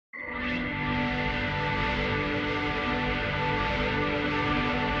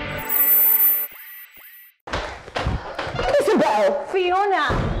well.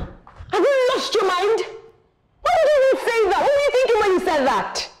 Fiona! Have you lost your mind? Why did you say that? What were you thinking when you said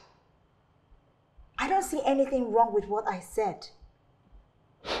that? I don't see anything wrong with what I said.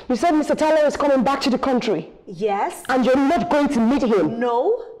 You said Mr. Tyler is coming back to the country. Yes. And you're not going to meet him.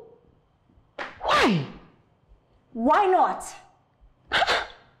 No. Why? Why not? I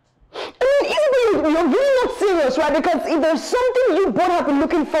mean, you're really not serious, right? Because if there's something you both have been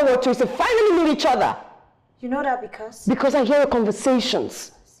looking forward to is to finally meet each other. You know that because? Because I hear your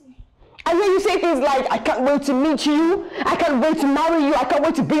conversations. I hear you say things like, I can't wait to meet you, I can't wait to marry you, I can't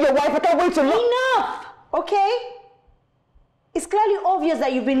wait to be your wife, I can't wait to... Enough! Okay? It's clearly obvious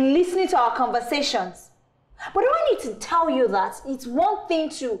that you've been listening to our conversations. But do I need to tell you that it's one thing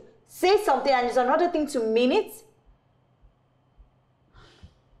to say something and it's another thing to mean it?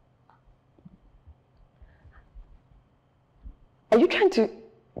 Are you trying to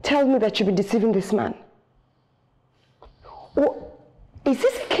tell me that you've been deceiving this man? Or is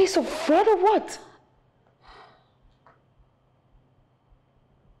this a case of fraud or what?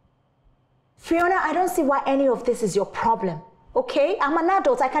 Fiona, I don't see why any of this is your problem. Okay? I'm an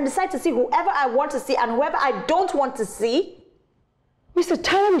adult. I can decide to see whoever I want to see and whoever I don't want to see. Mr.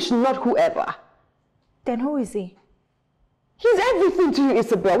 Tyler is not whoever. Then who is he? He's everything to you,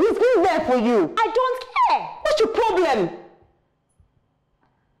 Isabel. He's been there for you. I don't care. What's your problem?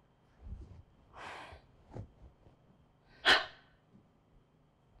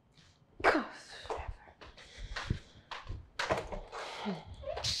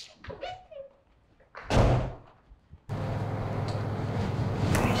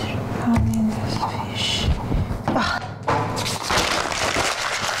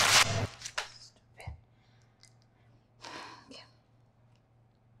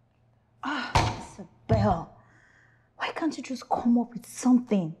 Why can't you just come up with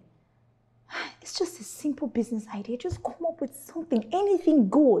something? It's just a simple business idea. Just come up with something, anything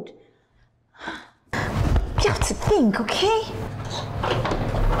good. You have to think, okay?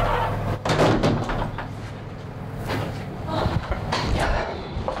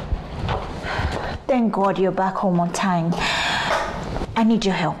 Thank God you're back home on time. I need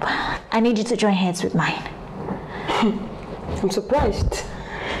your help. I need you to join heads with mine. I'm surprised.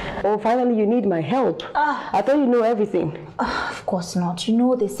 Oh, finally you need my help. I thought you know everything. Of course not. You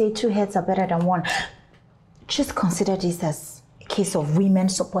know they say 2 heads are better than 1. Just consider this as a case of women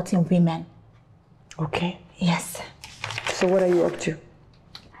supporting women. Okay. Yes. So what are you up to?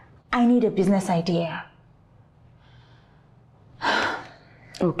 I need a business idea.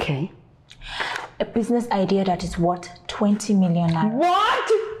 Okay. A business idea that is worth 20 million naira. What?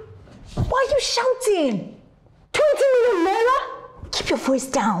 Why are you shouting? 20 million naira? Keep your voice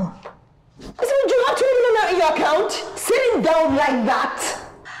down. So do you have 20 million naira in your account? Sitting down like that?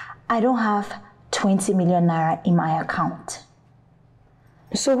 I don't have 20 million naira in my account.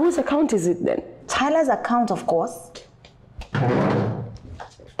 So whose account is it then? Tyler's account, of course.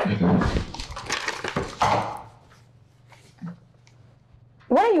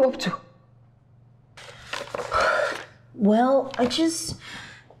 What are you up to? Well, I just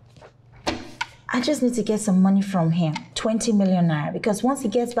need to get some money from him. 20 million naira. Because once he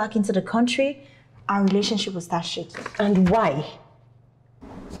gets back into the country, our relationship will start shaking. And why?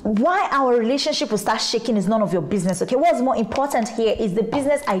 Why our relationship will start shaking is none of your business, okay? What's more important here is the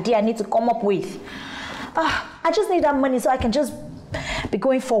business idea I need to come up with. I just need that money so I can just be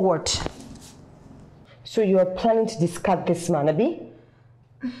going forward. So you are planning to discard this man, Abi?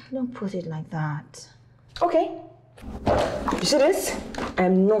 Don't put it like that. Okay. You see this?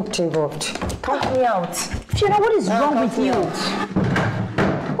 I'm not involved. Count me out. Fiona, what is wrong with you?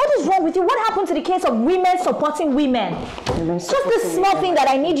 What is wrong with you? What happened to the case of women supporting women? Just this small thing that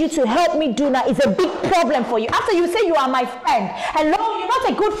I need you to help me do now is a big problem for you. After you say you are my friend. Hello, you're not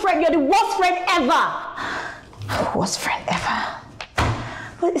a good friend. You're the worst friend ever. Worst friend ever.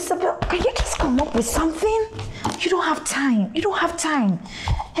 But Isabel, can you just come up with something? You don't have time. You don't have time.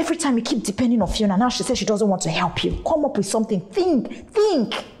 Every time you keep depending on Fiona, now she says she doesn't want to help you. Come up with something. Think.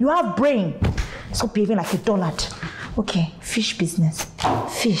 You have brain. Stop behaving like a dullard. Okay, fish business.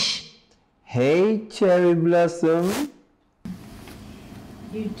 Fish. Hey, Cherry Blossom.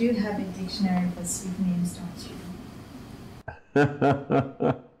 You do have a dictionary for sweet names, don't you?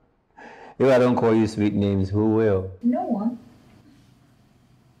 If I don't call you sweet names, who will? No one.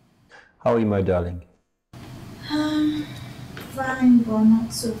 How are you, my darling? Fine, but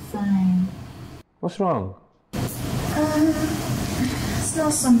not so fine. What's wrong? It's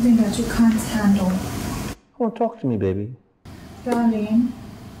not something that you can't handle. Come on, talk to me, baby. Darling,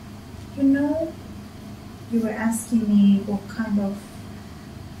 you know, you were asking me what kind of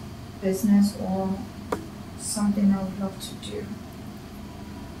business or something I would love to do.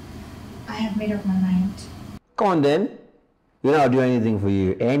 I have made up my mind. Come on then. You know I'll do anything for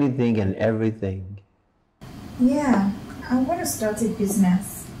you. Anything and everything. Yeah, I want to start a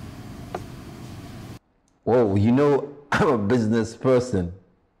business. Whoa, you know I'm a business person.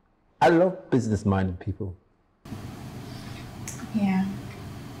 I love business-minded people. Yeah.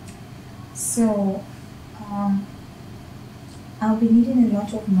 So, I'll be needing a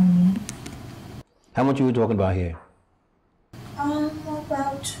lot of money. How much are we talking about here?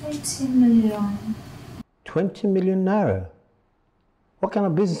 About 20 million. 20 million naira? What kind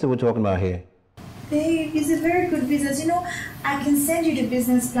of business are we talking about here? Babe, it's a very good business. You know, I can send you the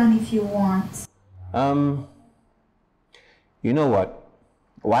business plan if you want. You know what?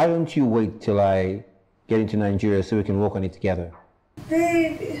 Why don't you wait till I get into Nigeria so we can work on it together?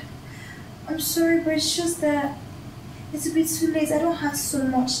 Babe, I'm sorry, but it's just that it's a bit too late. I don't have so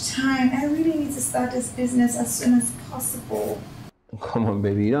much time. I really need to start this business as soon as possible. Come on,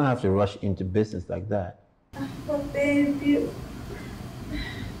 baby. You don't have to rush into business like that. But babe,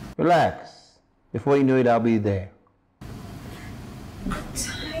 Relax. Before you know it, I'll be there.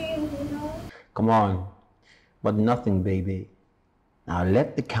 time, you know? Come on. But nothing, baby. Now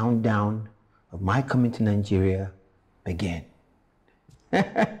let the countdown of my coming to Nigeria begin. I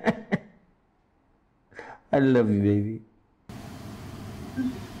love you, baby.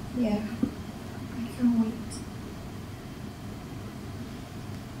 Yeah, I can't wait.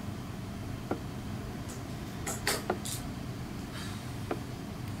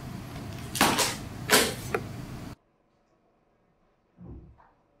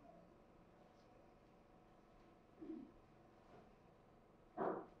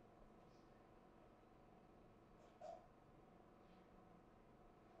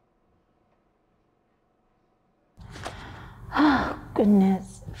 Oh,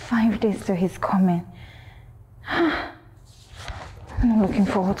 goodness. 5 days till he's coming. I'm not looking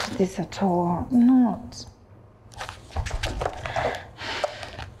forward to this at all. Not.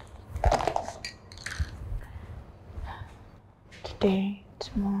 Today,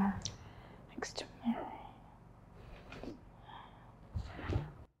 tomorrow, next tomorrow.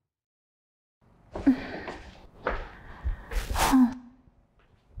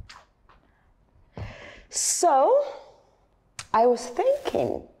 So, I was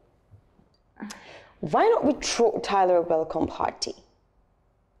thinking, why not we throw Tyler a welcome party?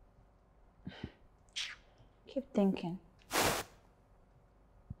 Keep thinking.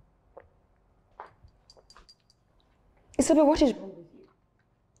 Isabel, what is wrong with you?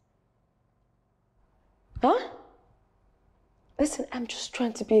 Huh? Listen, I'm just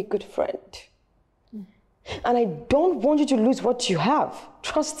trying to be a good friend. And I don't want you to lose what you have.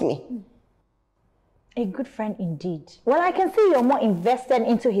 Trust me. A good friend indeed. Well, I can see you're more invested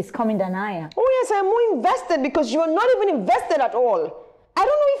into his coming than I am. Oh yes, I'm more invested because you are not even invested at all. I don't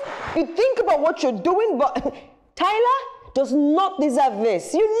know if you think about what you're doing, but Tyler does not deserve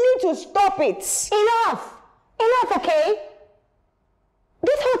this. You need to stop it. Enough! Enough, okay?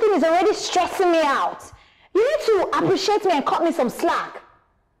 This whole thing is already stressing me out. You need to appreciate me and cut me some slack.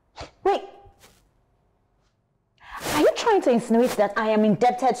 Wait. Are you trying to insinuate that I am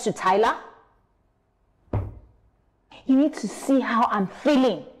indebted to Tyler? You need to see how I'm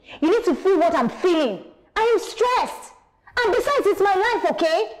feeling. You need to feel what I'm feeling. I am stressed. And besides, it's my life,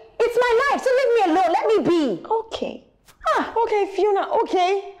 okay? It's my life, so leave me alone. Let me be. Okay. Okay, Fiona,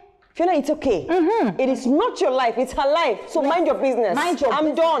 okay. Fiona, it's okay. It is not your life, it's her life. So mind your business. Mind your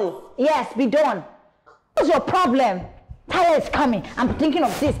I'm done. Yes, be done. What's your problem? Tyler is coming. I'm thinking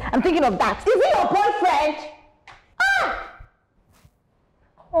of this. I'm thinking of that. Is he your boyfriend?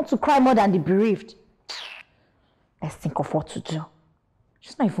 I want to cry more than the bereaved. Let's think of what to do.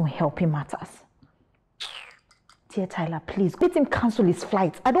 She's not even helping matters. Dear Tyler, please, let him cancel his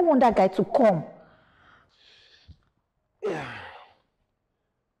flight. I don't want that guy to come.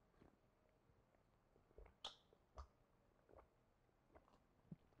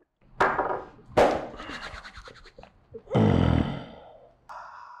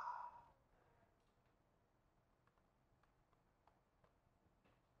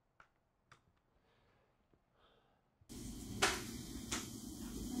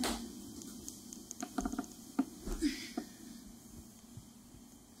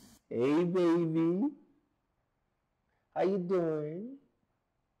 Hey, baby. How you doing?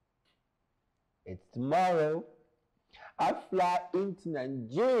 It's tomorrow. I fly into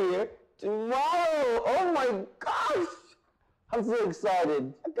Nigeria tomorrow. Oh my gosh. I'm so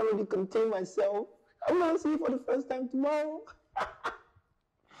excited. I can't really contain myself. I'm gonna see you for the first time tomorrow.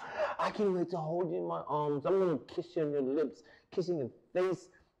 I can't wait to hold you in my arms. I'm gonna kiss you on your lips, kiss you in your face.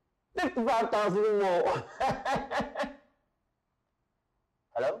 55,000 more.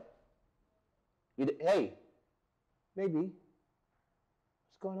 Hello? Hey, baby,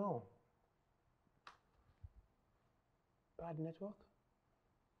 what's going on? Bad network?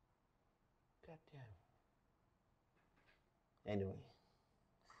 Goddamn. Anyway,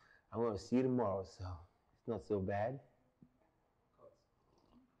 I'm gonna see you tomorrow, so it's not so bad.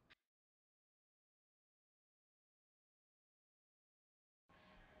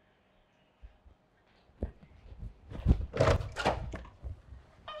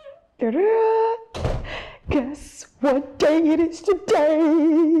 Guess what day it is today?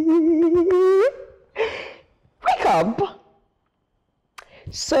 Wake up!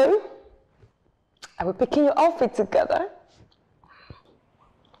 So, are we picking your outfit together?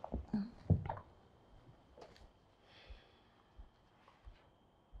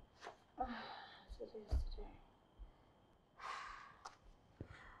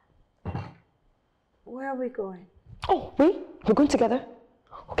 Where are we going? Oh, we're going together.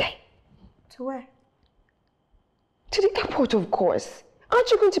 Okay. To where? To the airport, of course. Aren't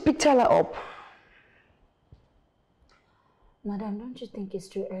you going to pick Tyler up? Madam, don't you think it's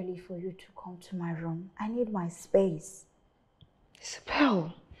too early for you to come to my room? I need my space.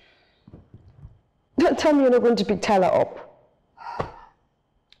 Isabel, don't tell me you're not going to pick Tyler up.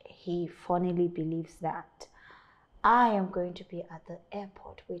 He funnily believes that I am going to be at the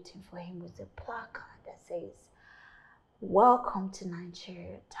airport waiting for him with a placard that says, "Welcome to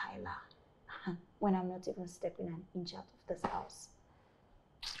Nigeria, Tyler," when I'm not even stepping an inch out of this house.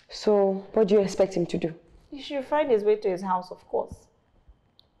 So, what do you expect him to do? He should find his way to his house, of course.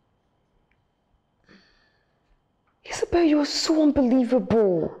 Isabel, you're so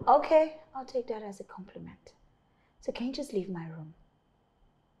unbelievable. Okay, I'll take that as a compliment. So can you just leave my room?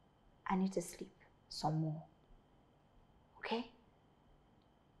 I need to sleep some more. Okay?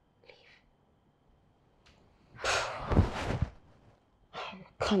 Leave. I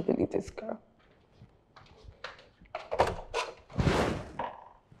can't believe this girl.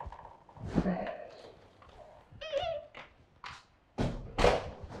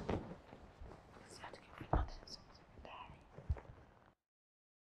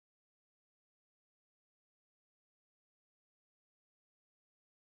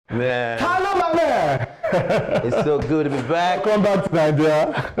 Man. Hello, my man. It's so good to be back. Welcome back to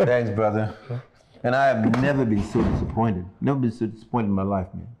Nigeria. Thanks, brother. And I have never been so disappointed. Never been so disappointed in my life,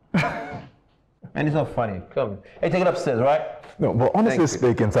 man. And it's not funny. Come. Hey, take it upstairs, right? No, but honestly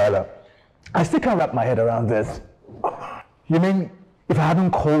speaking, Tyler, I still can't wrap my head around this. You mean if I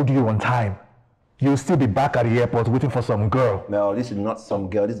hadn't called you on time, you'll still be back at the airport waiting for some girl? No, this is not some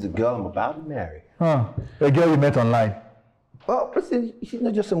girl. This is the girl I'm about to marry. Huh? A girl you met online? Well, listen, she's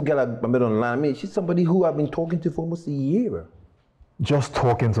not just some girl I met online. I mean, she's somebody who I've been talking to for almost a year. Just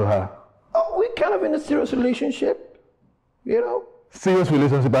talking to her? Oh, we're kind of in a serious relationship, you know? Serious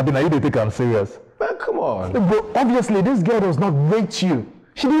relationship? I mean, you didn't think I'm serious? Man, come on. But obviously, this girl does not rate you.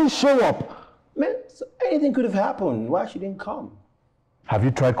 She didn't show up. Man, so anything could have happened. Why she didn't come? Have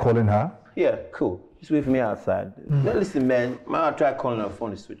you tried calling her? Yeah, cool. Just wait for me outside. Now listen, man, I tried calling her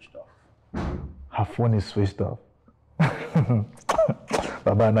phone is switched off. Her phone is switched off.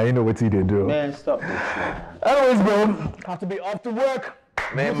 Baba, now you know what they do. Man, stop this shit. Anyways, bro, have to be off to work.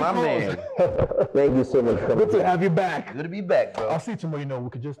 Man, my man. Thank you so much for coming. Good to have you back. Good to be back, bro. I'll see you tomorrow. You know, we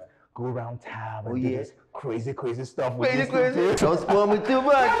could just go around town and do yeah? this crazy stuff. Crazy. Don't spoil me too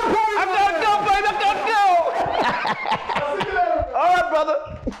much. I gotta go, baby. I gotta go. All right, brother.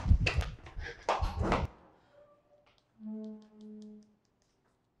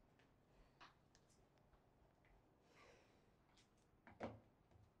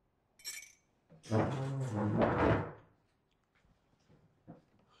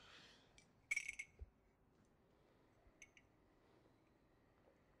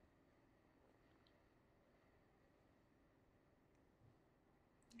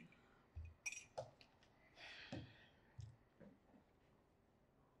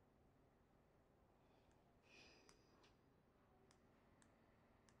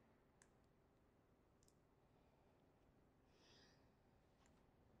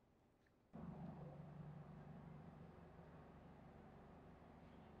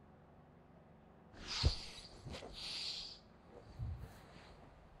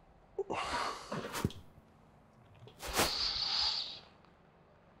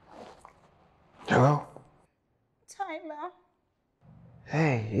 Hello? Tyler.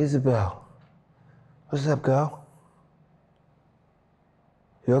 Hey, Isabel. What's up, girl?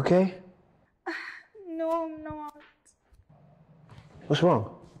 You okay? No, I'm not. What's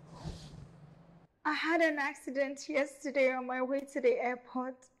wrong? I had an accident yesterday on my way to the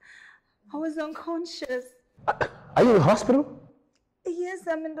airport. I was unconscious. Are you in the hospital? Yes,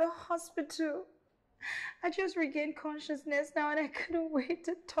 I'm in the hospital. I just regained consciousness now and I couldn't wait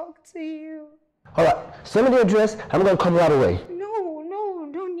to talk to you. All right, send me the address. I'm going to come right away.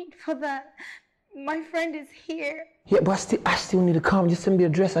 No need for that. My friend is here. Yeah, but I still need to come. Just send me the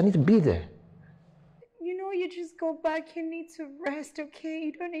address. I need to be there. You know, you just go back. You need to rest, okay?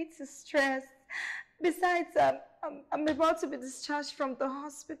 You don't need to stress. Besides, I'm about to be discharged from the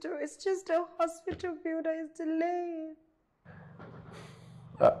hospital. It's just a hospital bill that is delayed.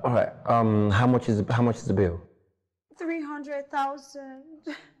 All right. How much is the bill? 300,000.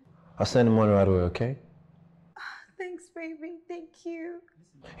 I'll send the money right away. Okay. Thanks, baby. Thank you.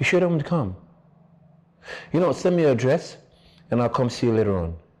 You sure don't want to come? You know, send me your address, and I'll come see you later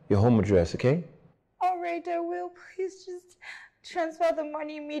on. Your home address, okay? All right, I will. Please just transfer the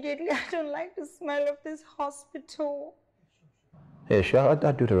money immediately. I don't like the smell of this hospital. Yeah, sure.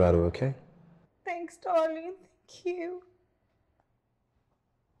 I'll do the right away, okay? Thanks, darling. Thank you.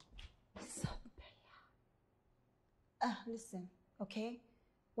 Listen, okay?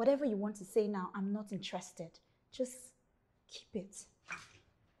 Whatever you want to say now, I'm not interested. Just keep it.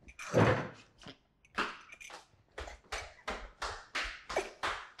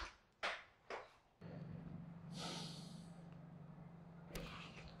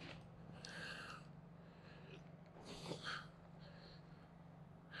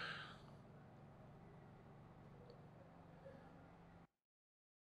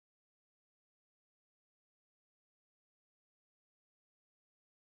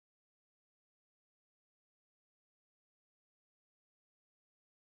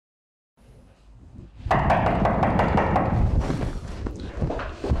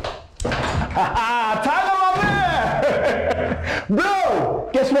 Tyler, my man! Bro,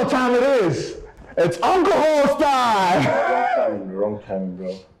 guess what time it is? It's alcohol time! Wrong time,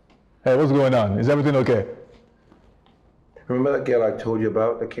 bro. Hey, what's going on? Is everything okay? Remember that girl I told you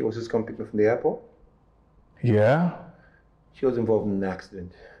about? The kid was just going to pick me from the airport? Yeah? She was involved in an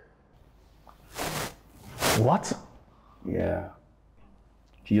accident. What? Yeah.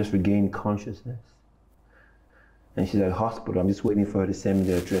 She just regained consciousness. And she's at the hospital. I'm just waiting for her to send me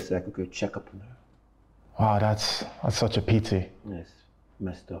the address so I could go check up on her. Wow, that's such a pity. Yes,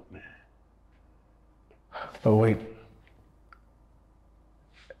 messed up, man. But wait.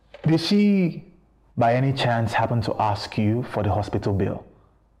 Did she, by any chance, happen to ask you for the hospital bill?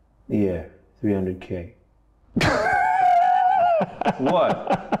 Yeah, 300K.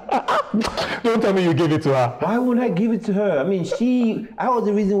 What? Don't tell me you gave it to her. Why would I give it to her? I mean, I was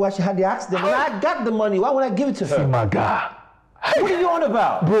the reason why she had the accident. And I got the money. Why would I give it to her? See, my guy. What are you on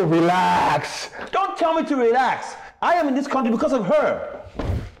about? Bro, relax. Don't tell me to relax. I am in this country because of her.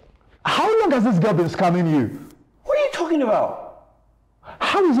 How long has this girl been scamming you? What are you talking about?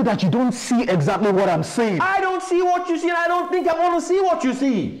 How is it that you don't see exactly what I'm saying? I don't see what you see, and I don't think I want to see what you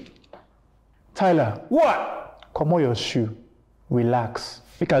see. Tyler. What? Come on your shoe. Relax.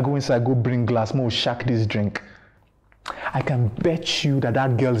 Make I go inside, go bring glass, more shack this drink. I can bet you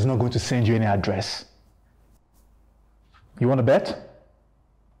that girl is not going to send you any address. You want to bet?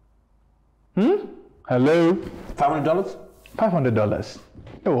 Hello? $500? $500.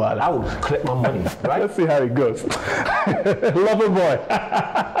 Oh, well. I will collect my money, right? Let's see how it goes. Lover boy.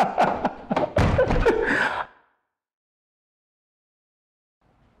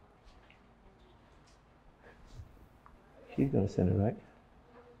 She's gonna send it, right?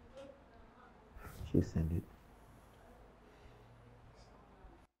 She'll send it.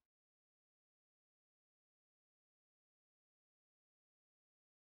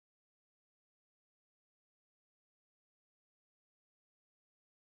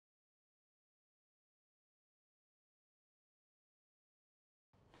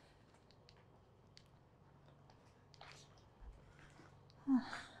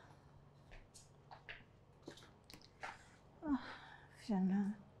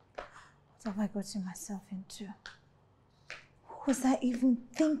 Fiona, what have I gotten myself into? What was I even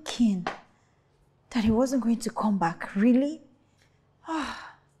thinking? That he wasn't going to come back, really? I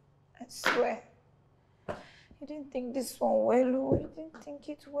swear. He didn't think this one well, oh, he didn't think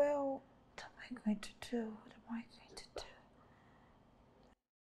it well. What am I going to do? What am I going to do?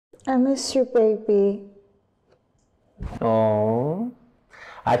 I miss you, baby. Oh,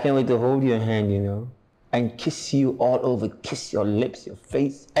 I can't wait to hold your hand, you know, and kiss you all over, kiss your lips, your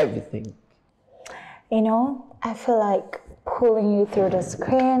face, everything. You know, I feel like pulling you through the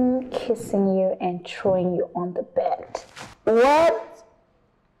screen, kissing you, and throwing you on the bed. What?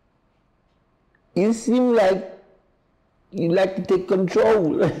 You seem like you like to take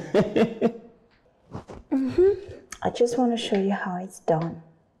control. I just want to show you how it's done.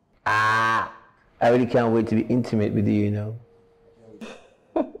 I really can't wait to be intimate with you, you know.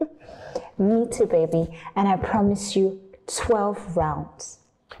 Me too, baby. And I promise you 12 rounds.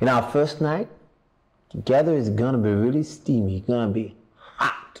 And our first night together is gonna be really steamy. It's gonna be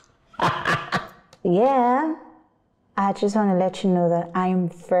hot. Yeah. I just want to let you know that I am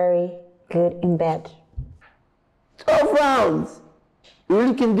very good in bed. 12 rounds? You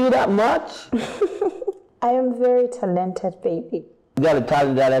really can do that much? I am very talented, baby. You got a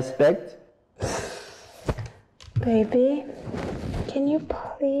talent in that aspect? Baby, can you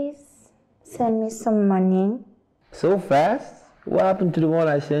please send me some money? So fast? What happened to the one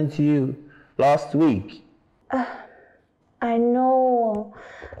I sent to you last week? I know,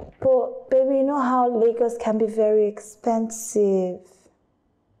 but baby, you know how Lagos can be very expensive.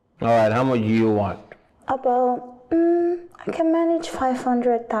 All right, how much do you want? About, I can manage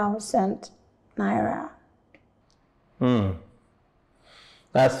 500,000 naira.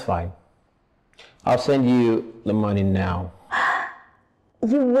 That's fine. I'll send you the money now.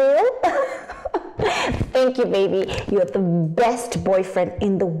 You will? Thank you, baby. You're the best boyfriend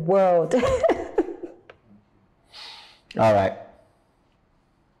in the world. All right.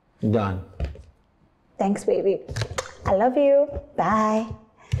 Done. Thanks, baby. I love you. Bye.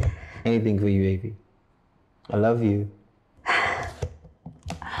 Anything for you, baby. I love you.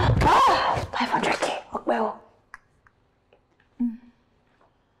 500K. Well.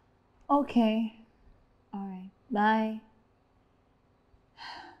 Okay. All right. Bye.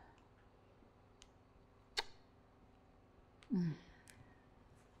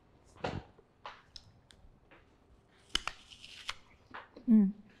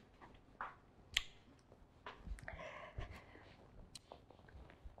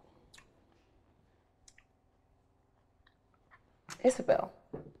 Isabel,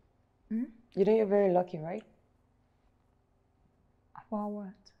 you know you're very lucky, right? About what?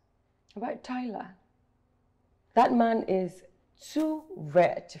 About Tyler. That man is too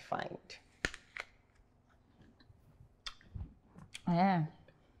rare to find. Yeah.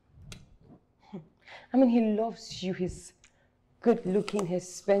 I mean, he loves you, he's good looking, he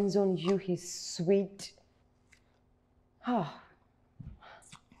spends on you, he's sweet. Ah.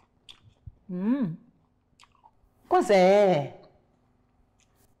 What's that?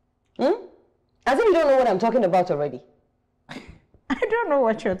 As if you don't know what I'm talking about already. I don't know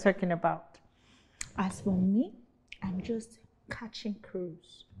what you're talking about. As for me, I'm just catching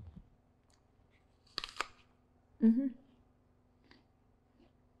cruise.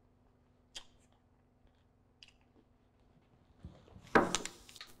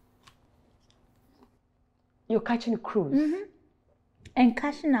 You're catching a cruise? And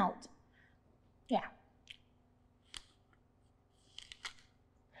cashing out. Yeah.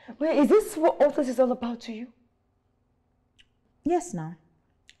 Wait, is this what all this is all about to you? Yes, now.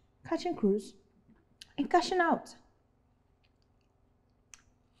 Catching cruise and cashing out.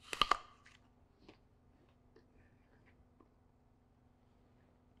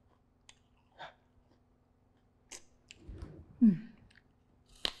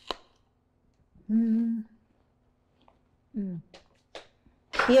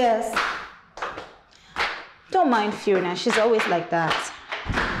 Yes. Don't mind Fiona. She's always like that.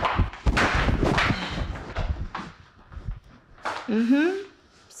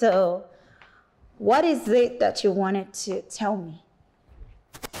 So, what is it that you wanted to tell me?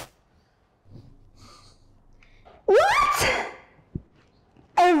 What?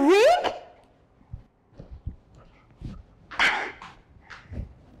 A ring?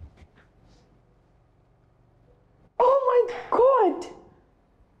 Oh my God!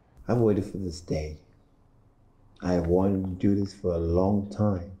 I've waited for this day. I have wanted to do this for a long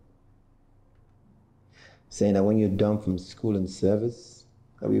time. Saying that when you're done from school and service,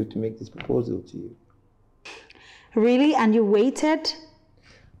 I'll be able to make this proposal to you. Really? And you waited?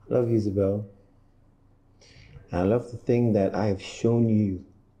 I love you, Isabel. And I love the thing that I have shown you.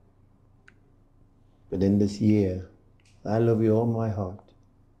 But in this year, I love you all my heart.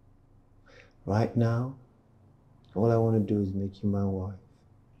 Right now, all I want to do is make you my wife.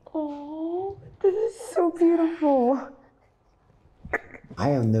 Oh, this is so beautiful. I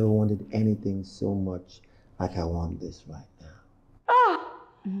have never wanted anything so much like I want this right now.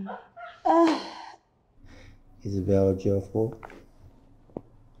 Isabel Joffo,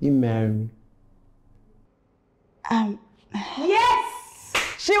 you marry me? Yes!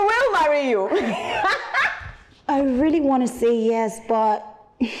 She will marry you. I really want to say yes, but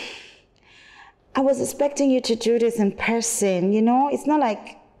I was expecting you to do this in person, you know? It's not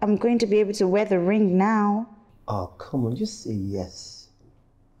like I'm going to be able to wear the ring now. Oh, come on, just say yes.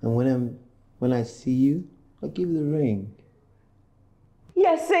 And when I see you, I'll give you the ring.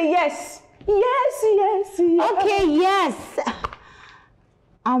 Yes, say yes. Yes, yes, yes. Okay, yes.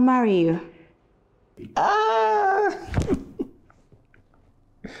 I'll marry you.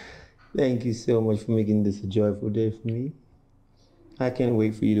 Thank you so much for making this a joyful day for me. I can't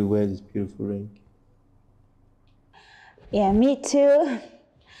wait for you to wear this beautiful ring. Yeah, me too.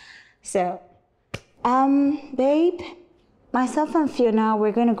 So, babe, myself and Fiona,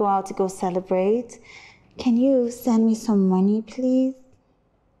 we're gonna go out to go celebrate. Can you send me some money, please?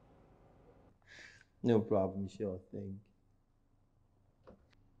 No problem, sure thing.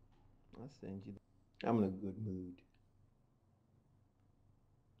 I'll send you. I'm in a good mood.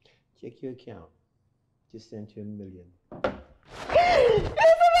 Check your account. Just sent you $1 million.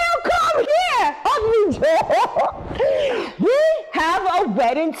 Isabel, come here! Okunzuwa! We have a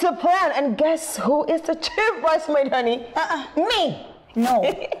wedding to plan, and guess who is the chief bridesmaid, honey? Me? No.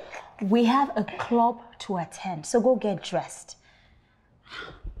 We have a club to attend, so go get dressed.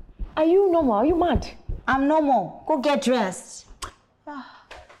 Are you normal? Are you mad? I'm normal. Go get dressed.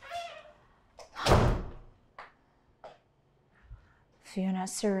 Fiona,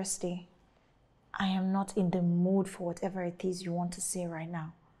 seriously, I am not in the mood for whatever it is you want to say right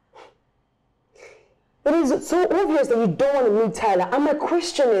now. It is so obvious that you don't want to meet Tyler, and my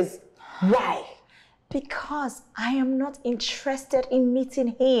question is, why? Because I am not interested in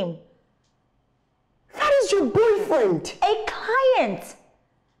meeting him. That is your boyfriend. A client.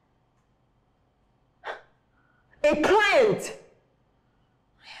 A client.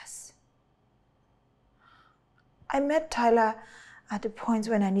 Yes. I met Tyler at the point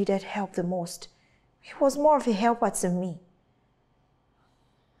when I needed help the most. He was more of a helper to me.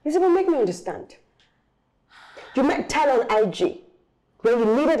 Isabel, make me understand. You met Tyler on IG when you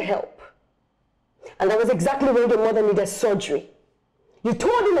needed help. And that was exactly when your mother needed surgery. You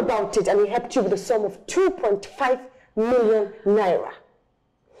told him about it and he helped you with a sum of 2.5 million naira.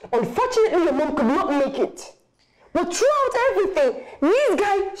 Unfortunately, your mom could not make it. But throughout everything, this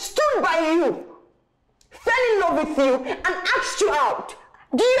guy stood by you, fell in love with you, and asked you out.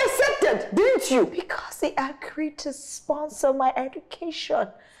 You accepted, didn't you? Because he agreed to sponsor my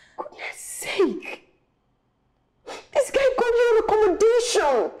education. Goodness sake. This guy got you an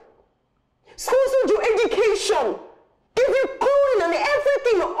accommodation, sponsored your education, gave you clothing and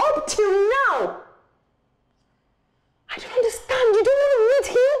everything up till now. I don't understand. You don't want to meet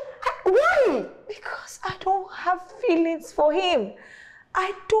him? Why? Because I don't have feelings for him.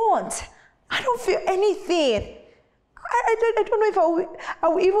 I don't feel anything. I don't know if I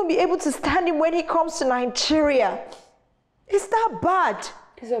will even be able to stand him when he comes to Nigeria. It's that bad.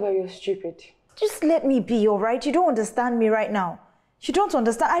 Isabel, you're stupid. Just let me be, all right? You don't understand me right now. You don't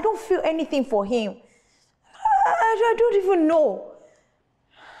understand. I don't feel anything for him. I don't even know.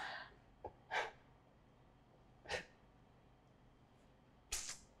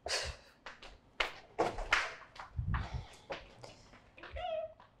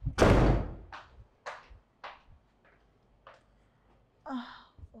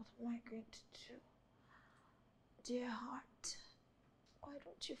 What am I going to do? Dear heart, why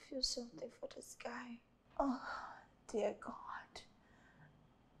don't you feel something for this guy? Oh, dear God.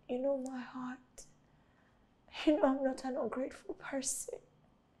 You know my heart. You know I'm not an ungrateful person.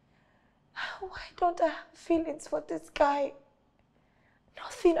 Why don't I have feelings for this guy?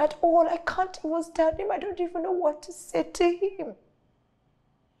 Nothing at all. I can't even stand him. I don't even know what to say to him.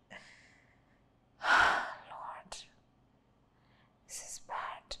 Lord, this is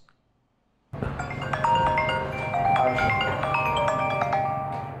bad.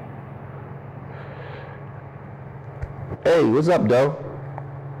 Hey, what's up, though?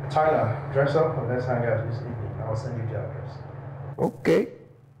 Tyler, dress up and let's hang out this evening. I'll send you the address. Okay.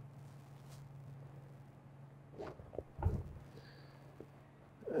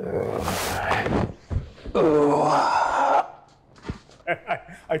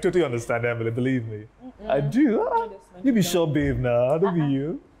 I totally understand, Emily, believe me. I do. You be sure, babe, now. Don't be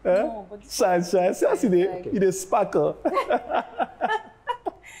you. No, but shine. See, I see the sparkle.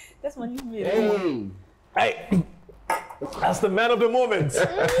 That's when you made Hey. Hey, that's the man of the moment.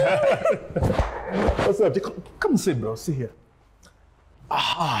 What's up? Come and sit, bro. Sit here.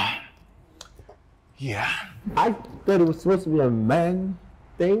 Aha. Yeah. I thought it was supposed to be a man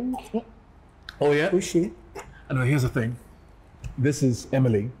thing. Oh, yeah? Who's she? I know, here's the thing. This is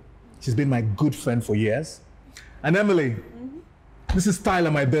Emily. She's been my good friend for years. And Emily, this is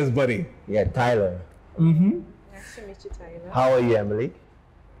Tyler, my best buddy. Yeah, Tyler. Nice to meet you, Tyler. How are you, Emily?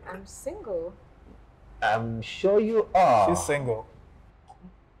 I'm single. I'm sure you are. She's single.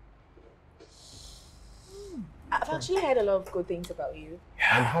 I've actually heard a lot of good things about you.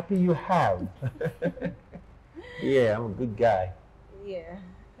 I'm happy you have. Yeah, I'm a good guy. Yeah.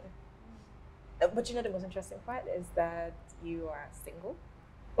 But you know the most interesting part is that you are single.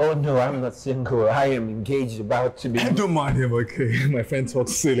 Oh no, I'm not single. I am engaged, about to be. Don't mind him, okay? My friend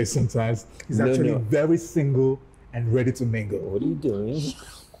talks silly sometimes. He's actually very single and ready to mingle. What are you doing?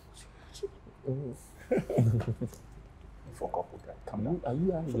 Fuck up with that. Come on. Are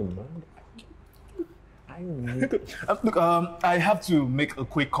you out of your mind? Look, I have to make a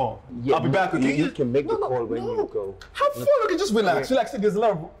quick call. Yeah, I'll be back, okay? You can make the call when you go. Have fun, okay? Just relax. Relax. There's a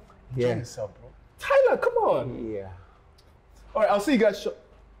lot of... Yeah. Enjoy yourself, bro. Tyler, come on. Yeah. All right, I'll see you guys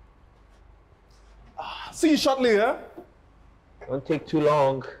see you shortly, huh? Don't take too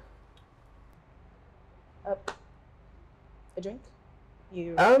long. A drink?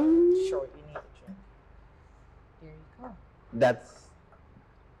 You Sure you need a drink. Here you go. That's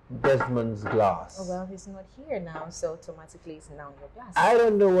Desmond's glass. Oh, well, he's not here now, so automatically it's now your glass. I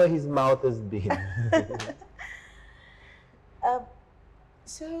don't know where his mouth has been.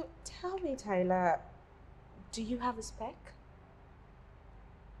 So tell me, Tyler, do you have a spec?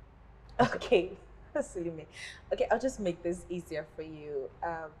 Okay, silly me. Okay, I'll just make this easier for you.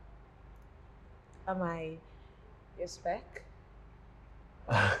 Am I your spec?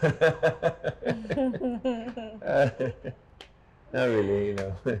 Not really, you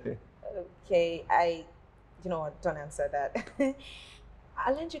know. Okay, you know what, don't answer that.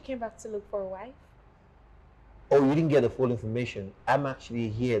 Aren't you came back to look for a wife? Oh, you didn't get the full information. I'm actually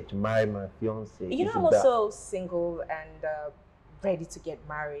here to marry my fiance. You know, I'm also single and ready to get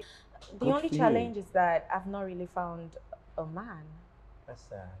married. The only challenge is that I've not really found a man. That's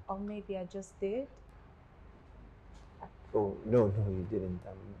sad. Or maybe I just did. Oh, no, you didn't.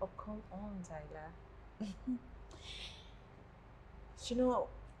 Oh, come on, Tyler. You know,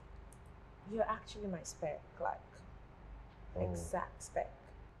 you're actually my spec, like, exact spec.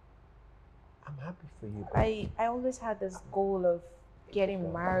 I'm happy for you. I always had this goal of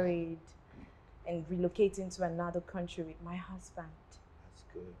getting married and relocating to another country with my husband. That's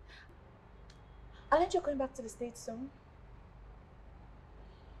good. Aren't you going back to the States soon?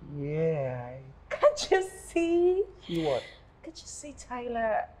 Yeah. Can't you see? See what? Can't you see,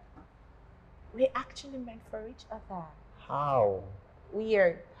 Tyler? We're actually meant for each other. How? We are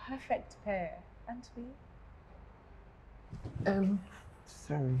a perfect pair, aren't we?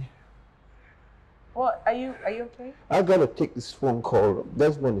 Sorry. What? Are you okay? I gotta take this phone call.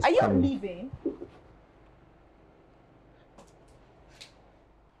 Desmond is coming. Are you leaving?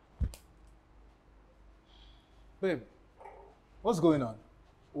 Babe, what's going on?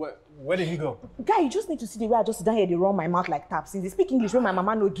 Where did he go? Guy, you just need to see the way I just sit down here, they run my mouth like tap. Since they speak English, when my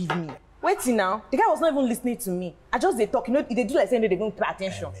mama no give me. Wait now. The guy was not even listening to me. I just they talk. You know, they do like saying they don't pay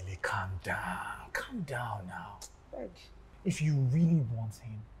attention. Emily, calm down. Calm down now. Beg. If you really want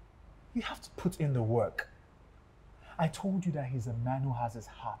him, you have to put in the work. I told you that he's a man who has his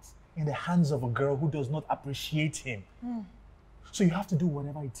heart in the hands of a girl who does not appreciate him. So you have to do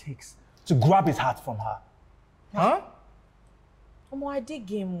whatever it takes to grab his heart from her. Huh? I did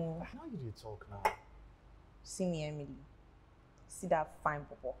game more. Now you do talk now. See me, Emily. See that fine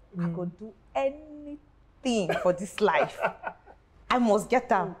purple. I could do anything for this life. I must get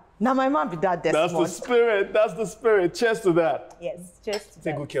her. Now my man be that Desmond. That's the spirit. That's the spirit. Cheers to that. Yes, cheers to Take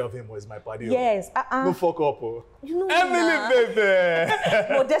that. good care of him or is my buddy. Yes. No fuck up. You know Emily, me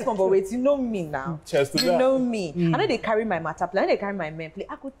baby. No, Desmond, but wait, you know me now. Cheers to that. You know me. I know they carry my matter play. I know they carry my men play.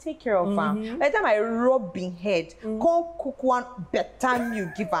 I could take care of him. By the time I rub in head, come cook one better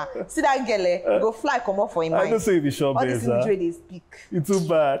meal give her. See that girl, go fly come up for him. I don't say if you sure, all this huh? they speak. It's too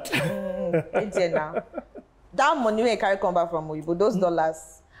bad. Now. That money when you carry come back from Oyibo, those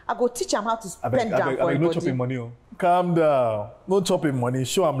dollars, I go teach him how to spend them for no chopping money. Oh. Calm down. No chopping money.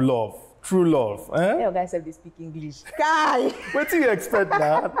 Show him love. True love. Eh? Your guys have they speak English. Guy! What do you expect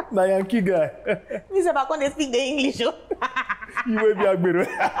now? Na Yankee guy. Me say I can't speak the English. You will be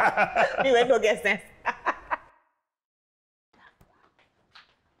Agbero. Me will no get sense.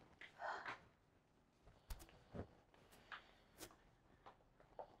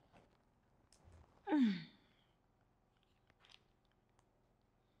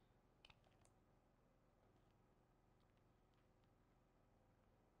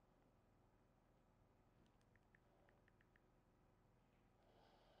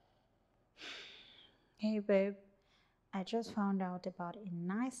 Hey babe, I just found out about a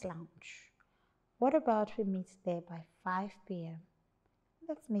nice lounge. What about we meet there by 5 p.m.?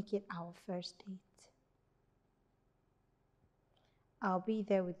 Let's make it our first date. I'll be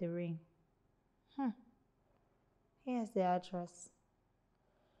there with the ring. Here's the address.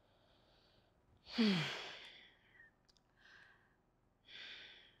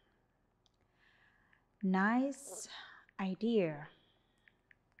 Nice idea.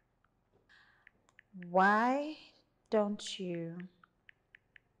 why don't you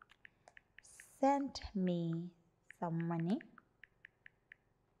send me some money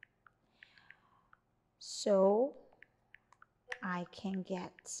so I can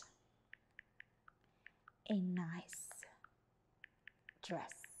get a nice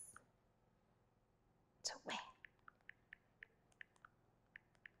dress to wear?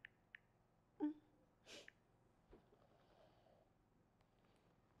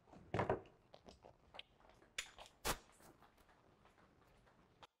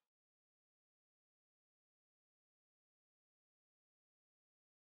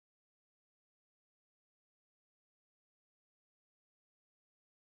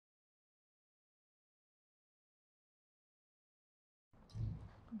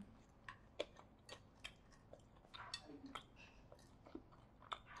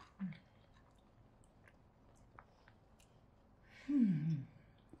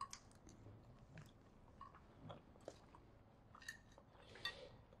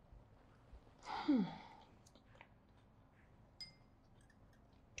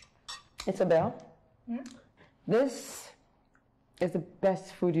 Isabel, this is the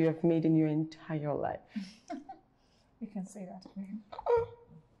best food you have made in your entire life. You can say that.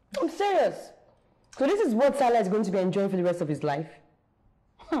 I'm serious. So this is what Salah is going to be enjoying for the rest of his life?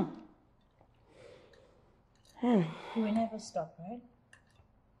 You will never stop, right?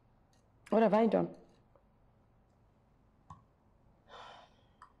 What have I done?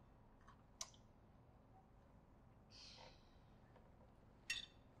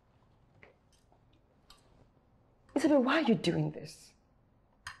 Isabel, why are you doing this?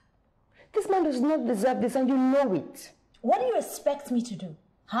 This man does not deserve this and you know it. What do you expect me to do?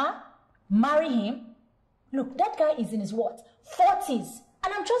 Huh? Marry him? Look, that guy is in his what? 40s.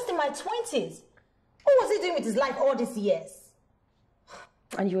 And I'm just in my 20s. What was he doing with his life all these years?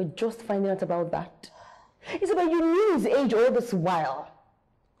 And you're just finding out about that? Isabel, you knew his age all this while.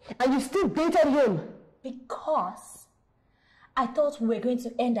 And you still dated him. Because I thought we were going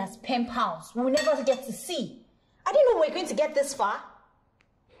to end as pen pals. We will never get to see. I didn't know we were going to get this far.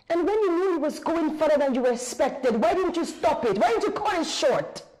 And when you knew he was going further than you expected, why didn't you stop it? Why didn't you cut it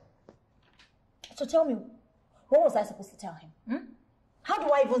short? So tell me, what was I supposed to tell him? How do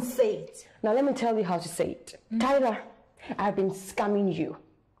I even say it? Now let me tell you how to say it. Tyler, I've been scamming you.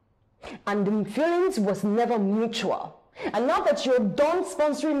 And the feelings was never mutual. And now that you're done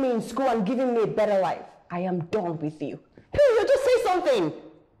sponsoring me in school and giving me a better life, I am done with you. Period, just say something.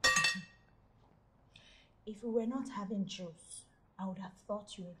 If we were not having juice, I would have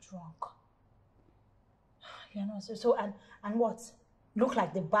thought you were drunk. You know, so and what? Look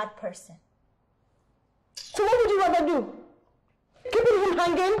like the bad person. So what would you rather do? Keeping him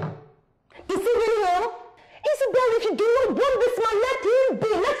hanging? Deceiving him? Isabel, if you do not want this man, let him be.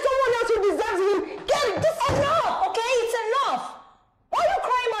 Let someone else who deserves him get it. This is enough, okay? It's enough. Why are you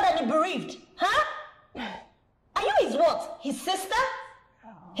crying more than the bereaved? Huh? Are you his what? His sister?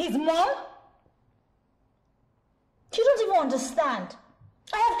 His mom? You don't even understand.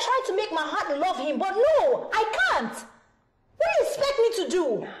 I have tried to make my heart love him, but no, I can't. What do you expect me to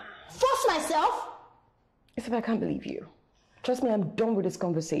do? Force myself? Isabel, I can't believe you. Trust me, I'm done with this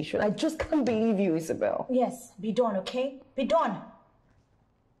conversation. I just can't believe you, Isabel. Yes, be done, okay? Be done.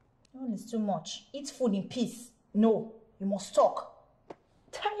 No, it's too much. Eat food in peace. No, you must talk.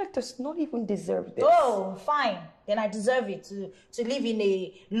 Tyler does not even deserve this. Oh, fine. Then I deserve it to live in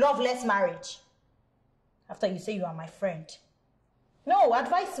a loveless marriage. After you say you are my friend. No,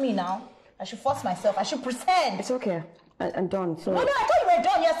 advise me now. I should force myself. I should pretend. It's okay. I'm done. So... No, I thought you were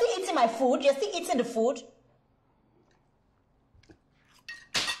done. You're still eating my food. You're still eating the food.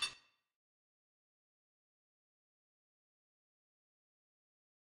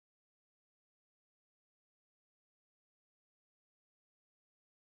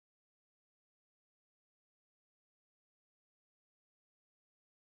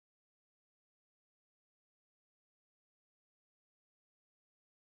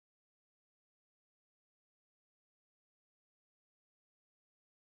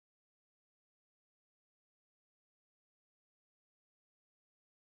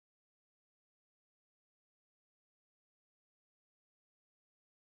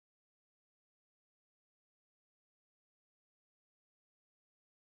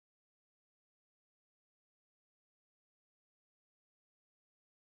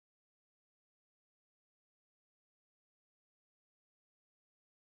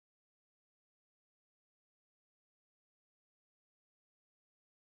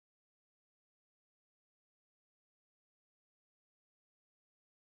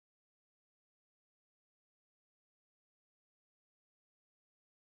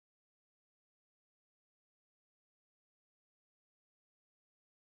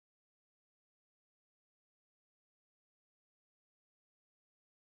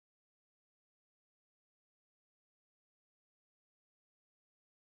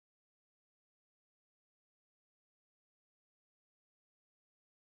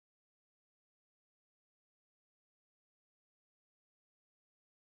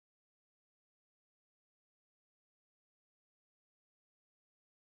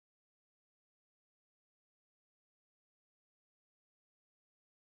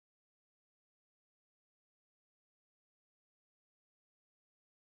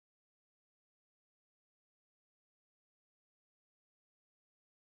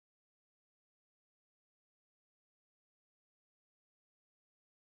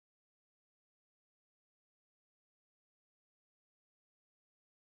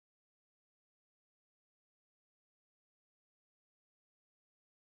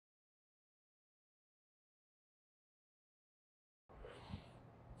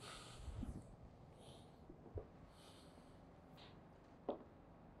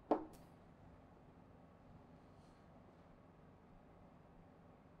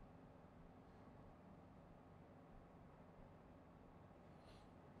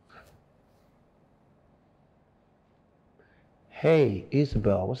 Hey,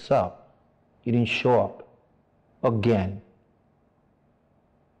 Isabel, what's up? You didn't show up. Again.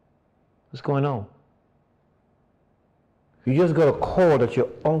 What's going on? You just got a call that your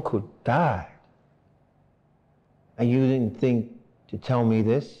uncle died. And you didn't think to tell me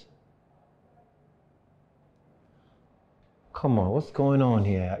this? Come on, what's going on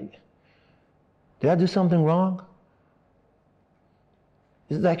here? Did I do something wrong?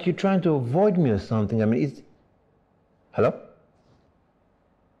 It's like you're trying to avoid me or something. I mean, it's... Hello?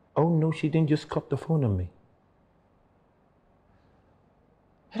 Oh no, she didn't just cut the phone on me.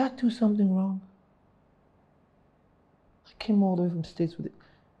 Did I do something wrong? I came all the way from States with it.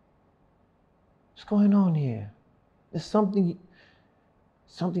 What's going on here? There's something you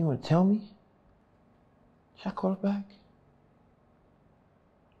want to tell me? Should I call her back?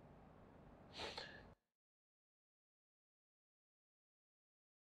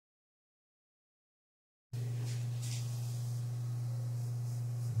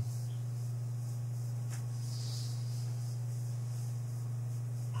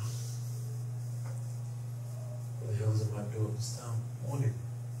 What the hell's at my door this time? Morning.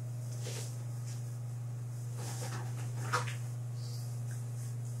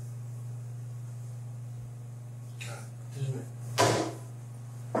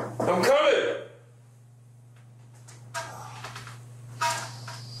 I'm coming!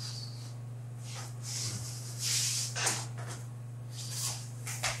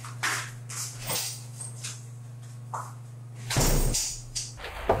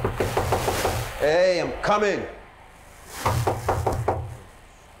 Hey, I'm coming!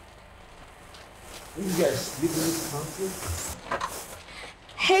 You guys sleeping in this country?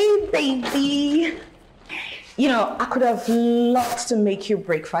 Hey, baby. You know, I could have loved to make you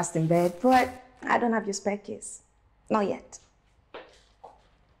breakfast in bed, but I don't have your spare keys. Not yet.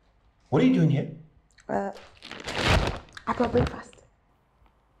 What are you doing here? I got breakfast.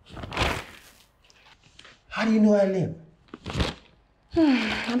 How do you know I live?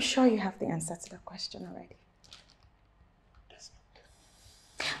 I'm sure you have the answer to that question already.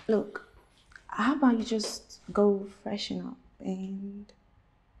 Look, how about you just go freshen up and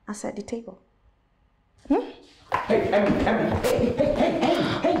I'll set the table. Hey,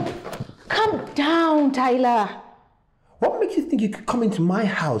 hey! Calm down, Tyler. What makes you think you could come into my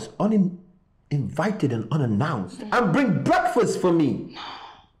house uninvited and unannounced and bring breakfast for me?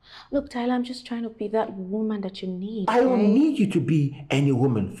 Look, Tyler, I'm just trying to be that woman that you need. I don't need you to be any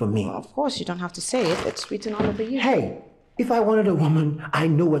woman for me. Well, of course, you don't have to say it. It's written all over you. Hey, if I wanted a woman, I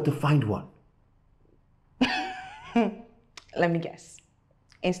know where to find one. Let me guess.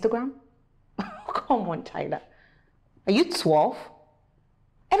 Instagram? Come on, Tyler. Are you 12?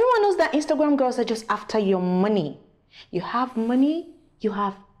 Everyone knows that Instagram girls are just after your money. You have money, you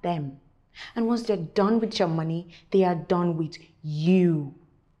have them. And once they're done with your money, they are done with you.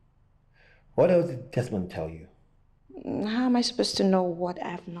 What else did Desmond tell you? How am I supposed to know what I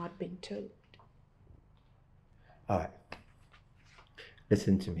have not been told? All right.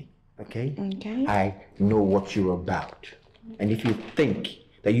 Listen to me, okay? Okay. I know what you're about. And if you think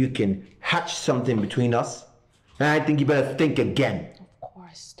that you can hatch something between us, then I think you better think again. Of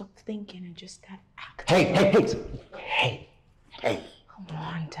course. Stop thinking and just start acting. Hey. Come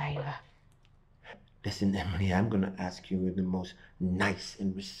on, Tyler. Listen, Emily, I'm going to ask you in the most nice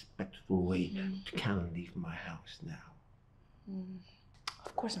and respectful way to kind of leave my house now.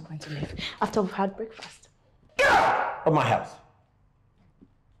 Of course I'm going to leave after we've had breakfast. Get out of my house.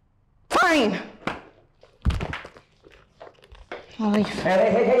 Fine. I'll leave.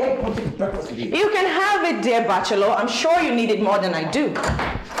 Hey, come on, take breakfast with you. You can have it, dear bachelor. I'm sure you need it more than I do.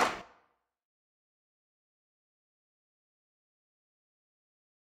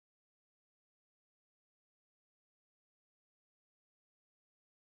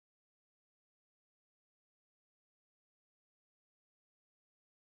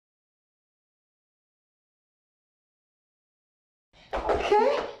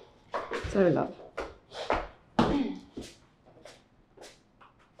 Okay. Sorry, love.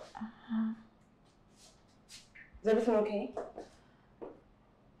 Is everything okay?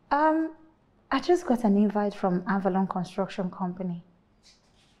 I just got an invite from Avalon Construction Company.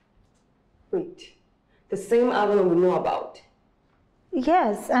 Wait, the same Avalon we know about?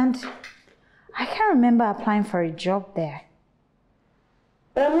 Yes, and I can't remember applying for a job there.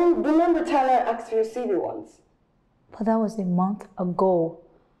 But I mean, remember Tyler asked for your CV once? But that was a month ago.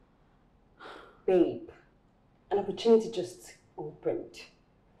 Babe, an opportunity just opened.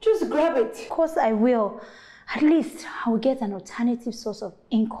 Just grab it. Of course I will. At least I will get an alternative source of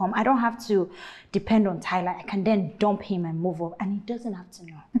income. I don't have to depend on Tyler. I can then dump him and move up, and he doesn't have to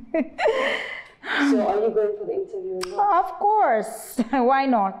know. So are you going for the interview or not? Of course. Why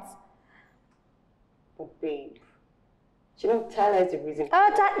not? But babe, you know Tyler is the reason.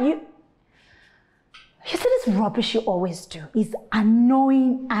 You see this rubbish you always do is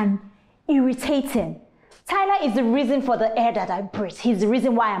annoying and irritating. Tyler is the reason for the air that I breathe. He's the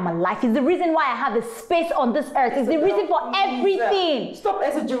reason why I'm alive. He's the reason why I have a space on this earth. He's the reason for everything. Stop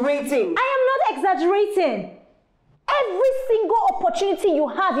exaggerating. I am not exaggerating. Every single opportunity you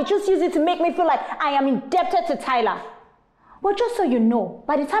have, you just use it to make me feel like I am indebted to Tyler. But just so you know,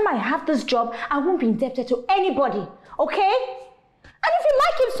 by the time I have this job, I won't be indebted to anybody, okay? And if you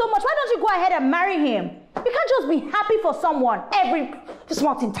like him so much, why don't you go ahead and marry him? You can't just be happy for someone every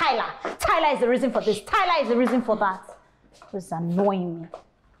small thing. Tyler is the reason for this. Tyler is the reason for that. It's annoying me.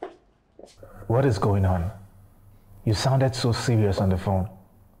 What is going on? You sounded so serious on the phone.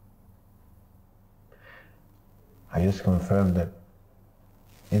 I just confirmed that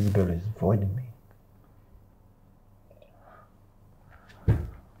Isabel is avoiding me.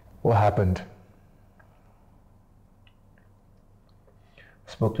 What happened?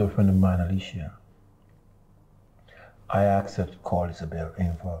 I spoke to a friend of mine, Alicia. I asked her to call Isabel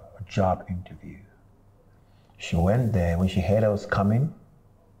in for a job interview. She went there. When she heard I was coming,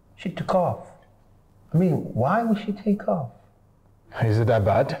 she took off. I mean, why would she take off? Is it that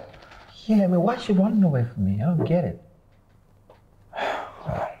bad? Yeah, I mean, why is she running away from me? I don't get it.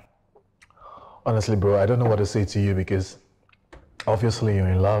 Honestly, bro, I don't know what to say to you because obviously you're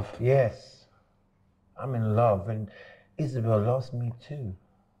in love. Yes, I'm in love, and Isabel loves me too.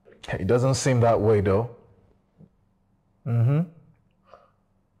 It doesn't seem that way, though. What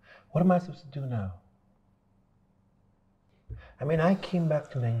am I supposed to do now? I mean, I came back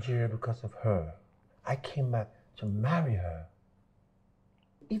to Nigeria because of her. I came back to marry her.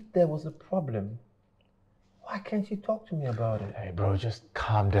 If there was a problem, why can't she talk to me about it? Hey, bro, just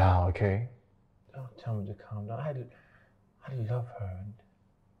calm down, okay? Don't tell me to calm down. I love her and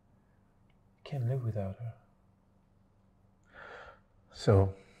I can't live without her.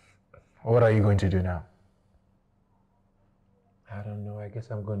 So, what are you going to do now? I don't know. I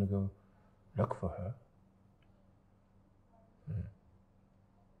guess I'm going to go look for her.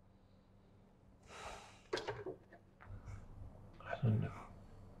 I don't know.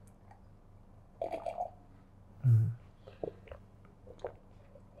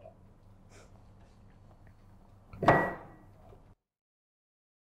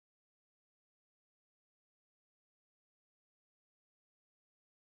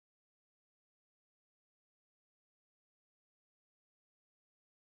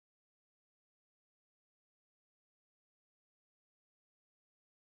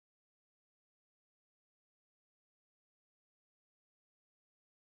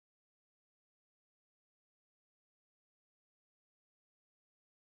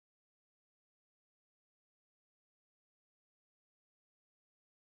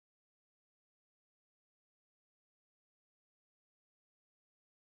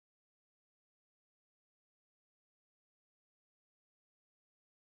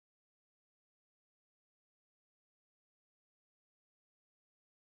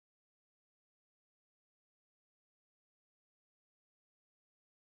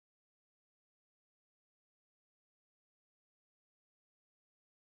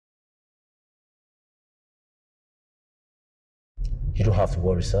 You don't have to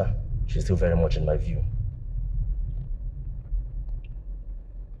worry, sir. She's still very much in my view.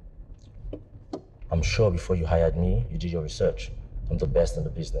 I'm sure before you hired me, you did your research. I'm the best in the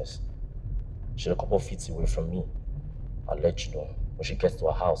business. She's a couple of feet away from me. I'll let you know when she gets to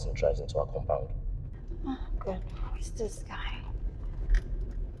her house and drives into our compound. Oh, good. Who's this guy?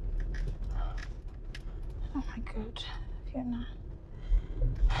 Oh my God, Fiona.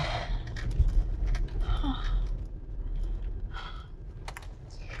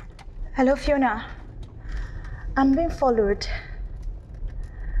 Hello, Fiona. I'm being followed.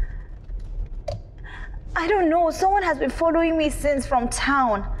 I don't know. Someone has been following me since from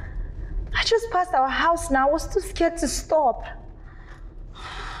town. I just passed our house now. I was too scared to stop.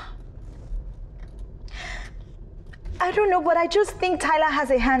 I don't know, but I just think Tyler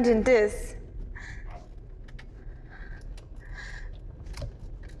has a hand in this.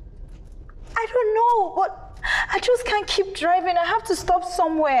 I don't know, but I just can't keep driving. I have to stop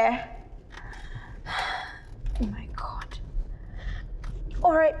somewhere. Oh my God.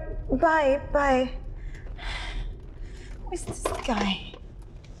 All right, bye. Where's this guy?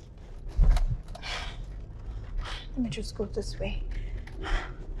 Let me just go this way.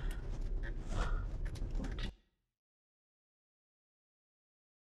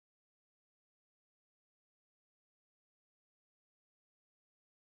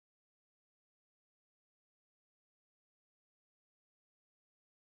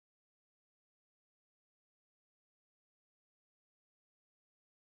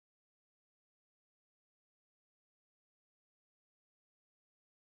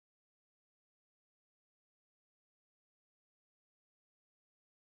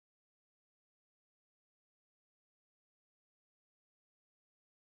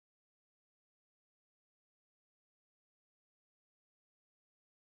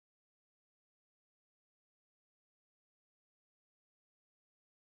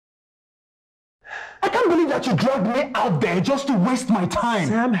 I can't believe that you dragged me out there just to waste my time.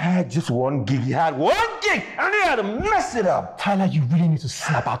 Sam had just one gig. He had one gig, and he had to mess it up. Tyler, you really need to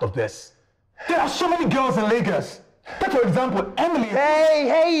snap out of this. There are so many girls in Lagos. Take for example, Emily.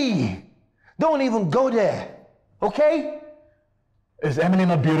 Hey! Don't even go there, okay? Is Emily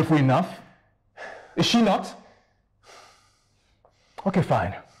not beautiful enough? Is she not? Okay,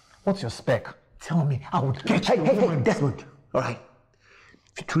 fine. What's your spec? Tell me. I would get you. Hey, Desmond. All right.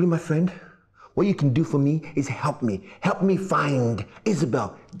 If you're truly my friend, what you can do for me is help me. Help me find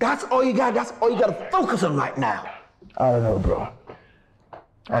Isabel. That's all you got. That's all you got to focus on right now. I don't know, bro.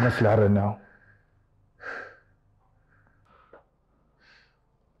 Honestly, I don't know.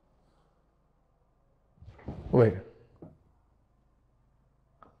 Wait.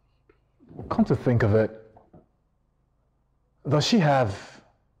 Come to think of it, does she have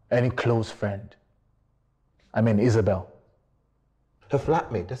any close friend? I mean, Isabel. Her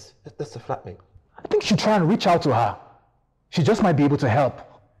flatmate. That's her flatmate. I think you should try and reach out to her. She just might be able to help.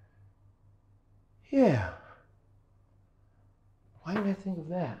 Yeah. Why didn't I think of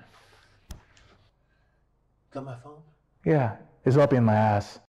that? Got my phone? Yeah, it's up in my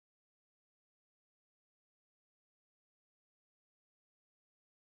ass.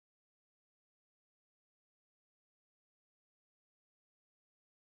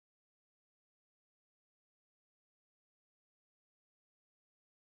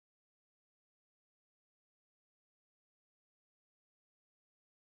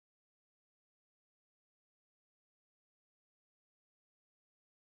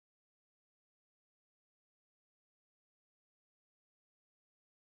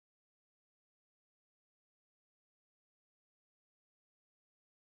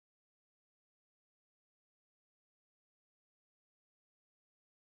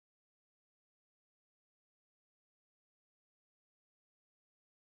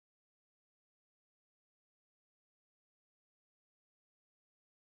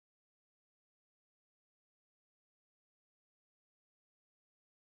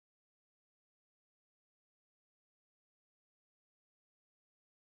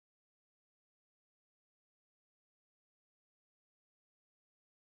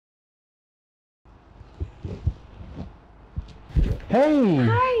 Hey!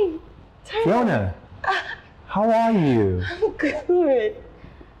 Hi! Fiona! How are you? I'm good.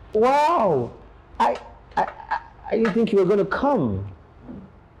 Wow! I didn't think you were gonna come.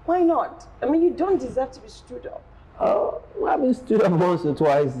 Why not? I mean, you don't deserve to be stood up. Oh, well, I've been stood up once or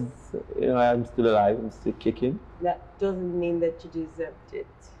twice. You know, I'm still alive. I'm still kicking. That doesn't mean that you deserved it.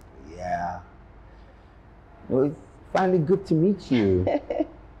 Yeah. Well, it's finally good to meet you.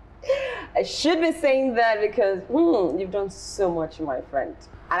 I should be saying that because you've done so much, my friend.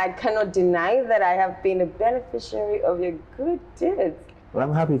 And I cannot deny that I have been a beneficiary of your good deeds. Well,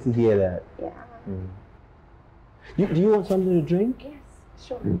 I'm happy to hear that. Yeah. Do you want something to drink? Yes,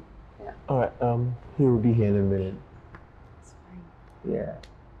 sure. Yeah. All right, he will be here in a minute. It's fine. Yeah.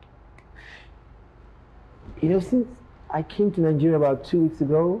 You know, since I came to Nigeria about 2 weeks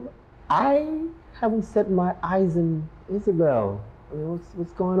ago, I haven't set my eyes on Isabel. I mean,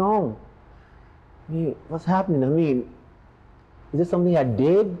 what's going on? I mean, what's happening? I mean, is there something I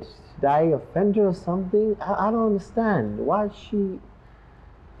did? Did I offend her or something? I don't understand. Why is she...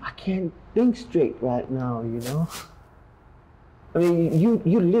 I can't think straight right now, you know? I mean,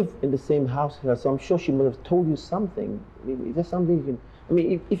 you live in the same house with her, so I'm sure she must have told you something. I mean, is there something you can... I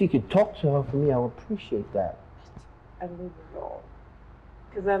mean, if you could talk to her for me, I would appreciate that. I don't even know.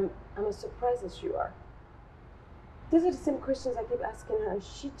 Because I'm as surprised as you are. These are the same questions I keep asking her, and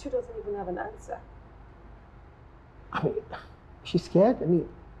she too doesn't even have an answer. I mean, she's scared? I mean,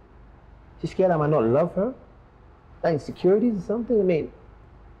 she's scared I might not love her? Like insecurities or something? I mean,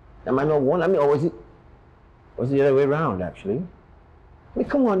 I might not want... I mean, or was it the other way around, actually? I mean,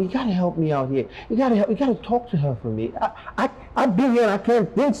 come on, you gotta help me out here. You gotta talk to her for me. I've been here and I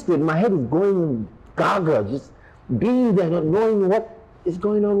can't think straight. My head is going gaga, just being there, not knowing what is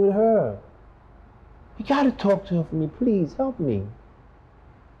going on with her. You gotta talk to her for me, please, help me.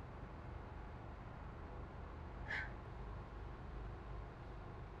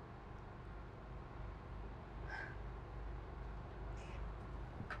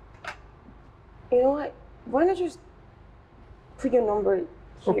 You know what? Why not just put your number here,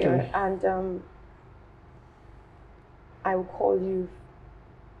 Okay. And I will call you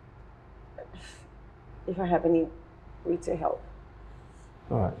if I have any way to help.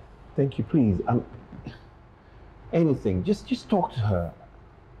 All right, thank you, please. Anything, just talk to her.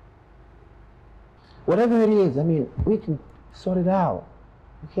 Whatever it is, I mean, we can sort it out,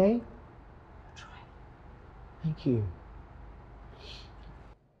 okay? I'll try. Thank you.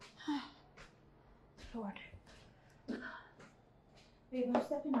 Lord. Babe, I'm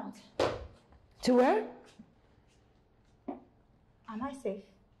stepping out. To where? Am I safe?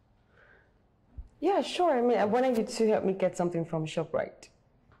 Yeah, sure. I mean, I wanted you to help me get something from ShopRite.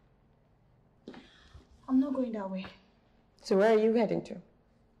 I'm not going that way. So where are you heading to?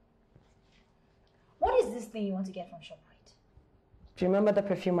 What is this thing you want to get from ShopRite? Do you remember the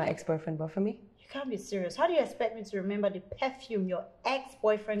perfume my ex-boyfriend bought for me? You can't be serious. How do you expect me to remember the perfume your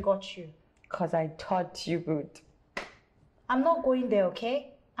ex-boyfriend got you? Because I thought you would. I'm not going there,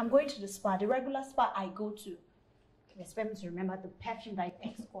 okay? I'm going to the spa, the regular spa I go to. You expect me to remember the perfume that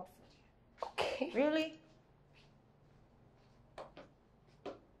your ex got for you? Okay. Really?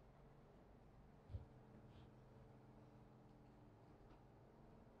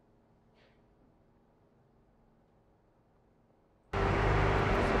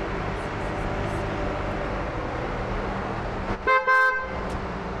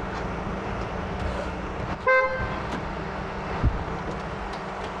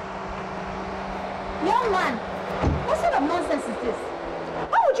 Young man, what sort of nonsense is this?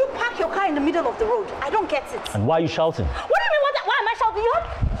 Why would you park your car in the middle of the road? I don't get it. And why are you shouting? What do you mean? Why am I shouting?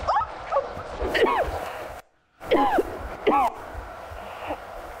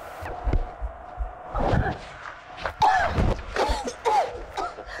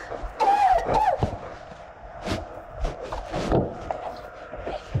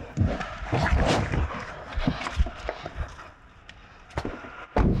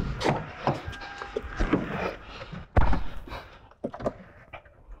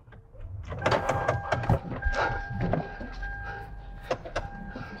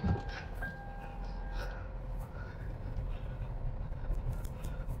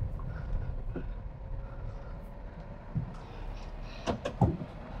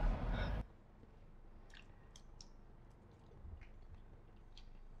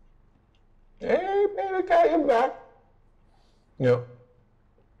 Hey, baby, got your back. You know,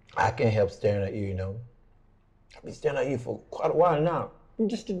 I can't help staring at you, you know. I've been staring at you for quite a while now. You're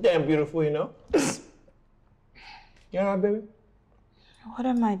just too damn beautiful, you know. You all right, baby? What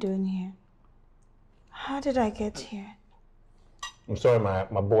am I doing here? How did I get here? I'm sorry,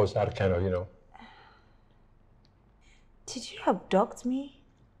 my boys had to kind of, you know. Did you abduct me?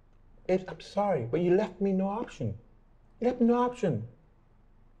 Babes, I'm sorry, but you left me no option. You left me no option.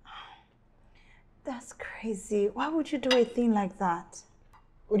 That's crazy. Why would you do a thing like that?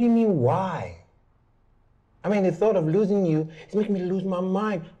 What do you mean, why? I mean, the thought of losing you is making me lose my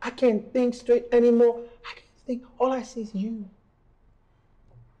mind. I can't think straight anymore. I can't think. All I see is you.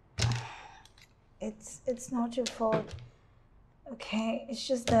 It's not your fault. Okay, it's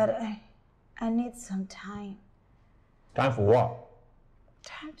just that I need some time. Time for what?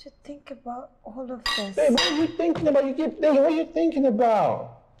 Time to think about all of this. Babe, what are you thinking about? You keep thinking, what are you thinking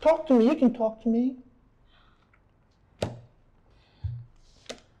about? Talk to me. You can talk to me.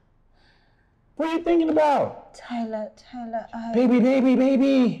 What are you thinking about? Tyler,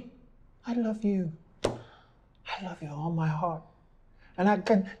 Baby. I love you. I love you with all my heart. And I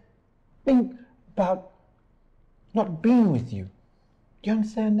can think about not being with you. Do you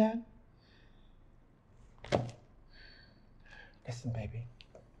understand that? Listen, baby.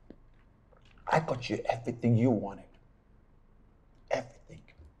 I got you everything you wanted. Everything.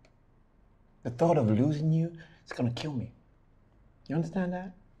 The thought of losing you is gonna kill me. You understand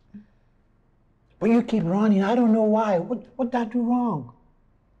that? But you keep running. I don't know why. What did I do wrong?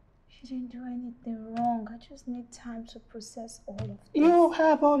 You didn't do anything wrong. I just need time to process all of this. You don't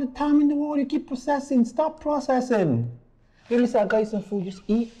have all the time in the world. You keep processing. Stop processing. Hey, listen, I got you some food. Just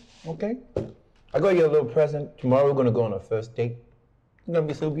eat, okay? I got you a little present. Tomorrow we're gonna go on our first date. It's gonna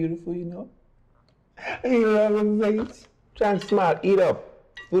be so beautiful, you know? You love it, face. Try and smile. Eat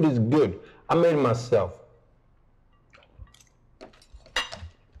up. Food is good. I made it myself.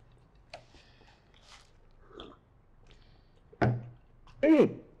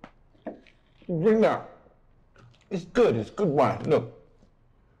 Eat. Drink that. It's good. It's good wine. Look.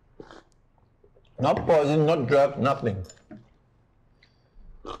 Not poison, not drugs, nothing.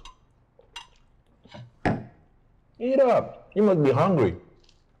 Eat up. You must be hungry.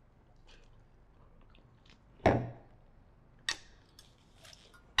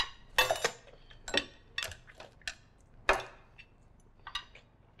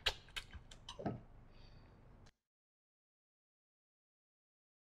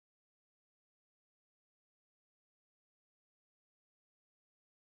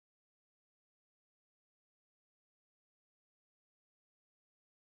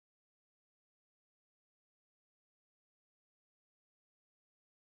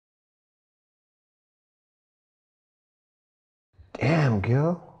 Damn,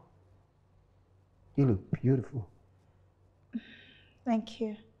 girl. You look beautiful. Thank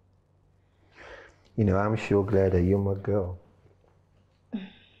you. You know, I'm sure glad that you're my girl.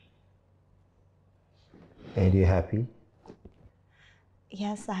 And you happy?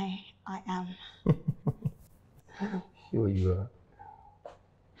 Yes, I am. Sure you are.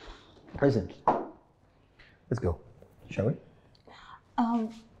 Listen, let's go, shall we?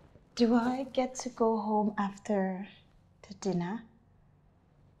 Do I get to go home after the dinner?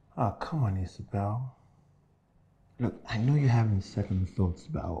 Oh, come on, Isabel. Look, I know you're having second thoughts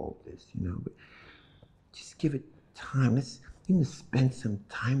about all this, you know, but just give it time. Let's spend some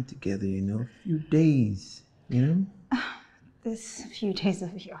time together, you know, a few days, you know? This few days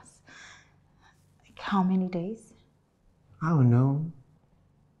of yours. Like how many days? I don't know.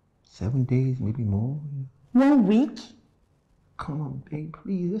 7 days, maybe more. 1 week? Come on, babe,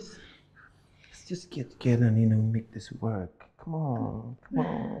 please. Let's just get together and, you know, make this work. Come on,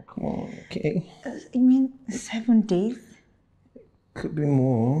 okay? You mean 7 days? Could be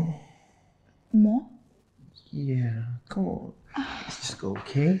more. More? Yeah, come on. Let's just go,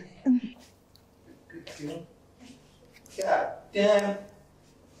 okay? God damn.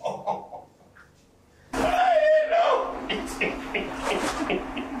 Oh. I know.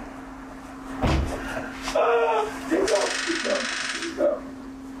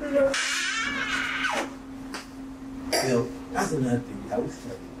 Yo, that's another thing I was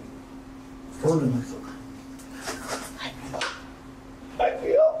telling you. Phone on my phone. I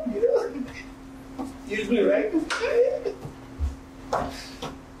feel, you know. Usually, right?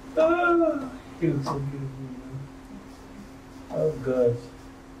 Oh, you look so beautiful, you know. Oh, God.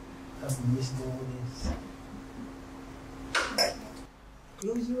 I've missed all this.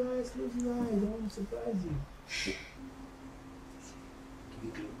 Close your eyes, I won't surprise you.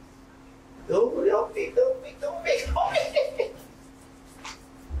 Don't be.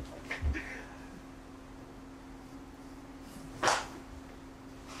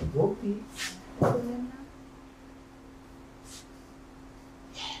 Don't be.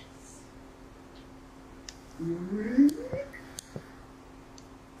 Yes.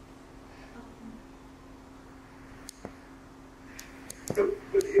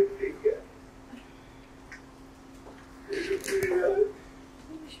 What do you think?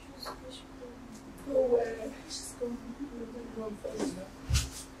 Go away. Just go. Go first now.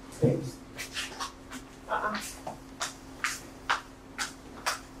 Thanks.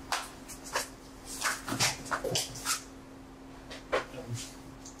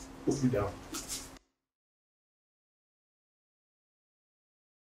 Put me down.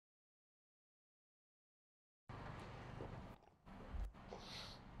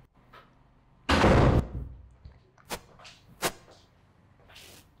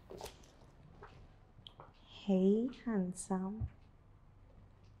 Hey, handsome.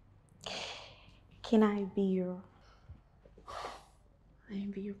 Can I be your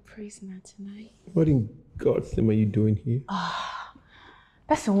prisoner tonight? What in God's name are you doing here?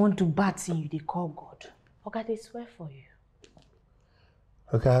 Person won't do bad thing you they call God. Okay, they swear for you.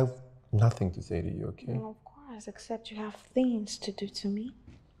 Okay, I have nothing to say to you, okay? Well, of course, except you have things to do to me.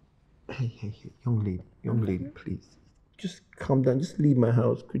 Hey, young lady, please. Just calm down. Just leave my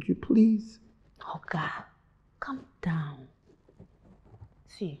house, could you please? Okay, calm down.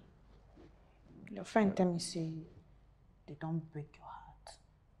 See, your friend tell me say they don't break your heart.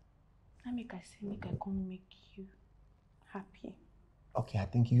 Make I come make you happy. Okay, I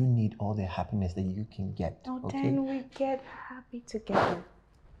think you need all the happiness that you can get, Oh, okay? then we get happy together.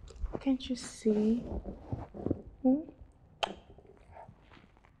 Can't you see? Don't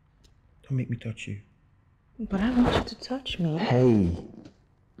make me touch you. But I want you to touch me. Hey,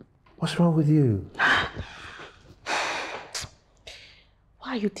 what's wrong with you? Why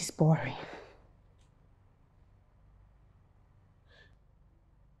are you this boring?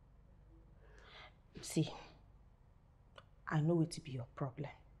 See, I know it to be your problem.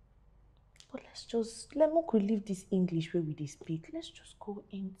 But let me leave this English where we speak. Let's just go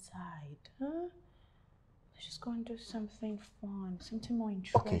inside, huh? Let's just go and do something fun, something more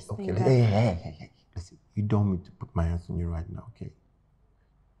interesting. Okay. Hey. Listen, you don't need to put my hands on you right now, okay?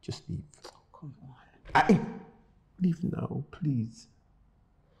 Just leave. Oh, come on. Leave now, please.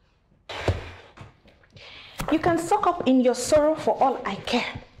 You can suck up in your sorrow for all I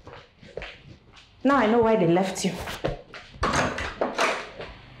care. Now I know why they left you.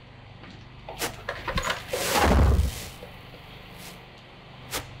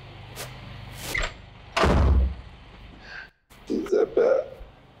 Isabel,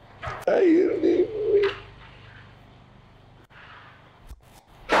 are you leaving me?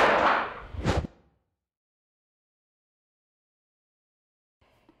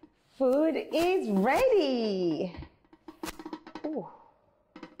 Food is ready. Ooh.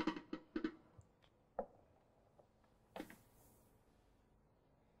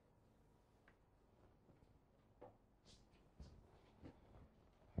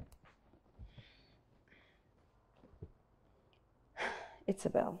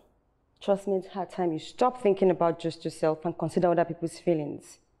 Isabel, trust me, it's hard time. You stop thinking about just yourself and consider other people's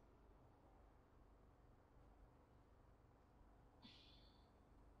feelings.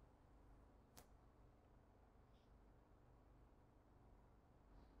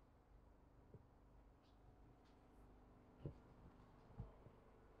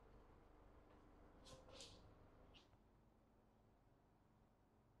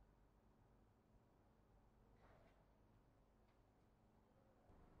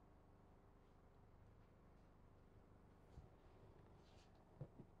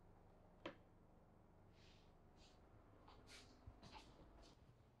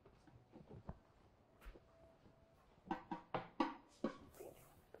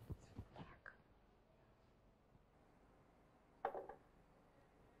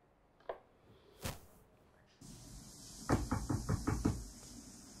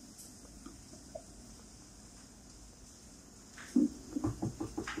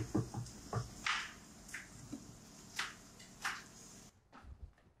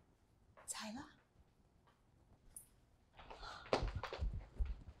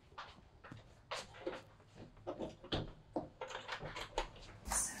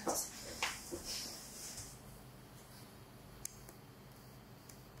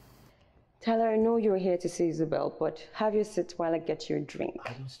 Tyler, I know you're here to see Isabel, but have your seat while I get you a drink.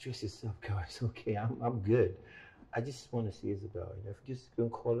 I don't stress yourself, girl. It's okay. I'm good. I just want to see Isabel. If you just can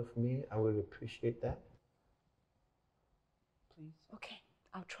call her for me, I would appreciate that. Please. Okay,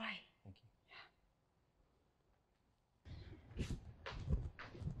 I'll try. Thank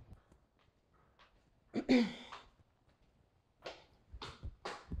you.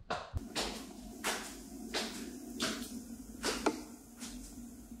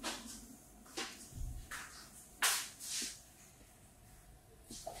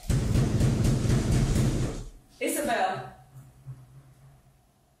 Isabel.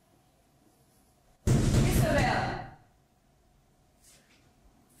 Isabel.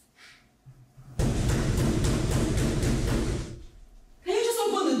 Can you just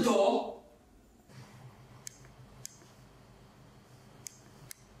open the door?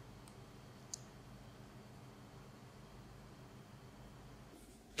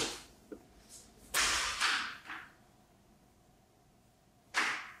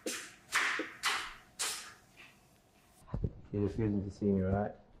 You're refusing to see me,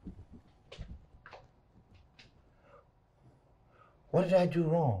 right? What did I do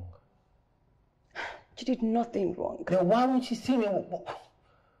wrong? You did nothing wrong. Then why won't you see me?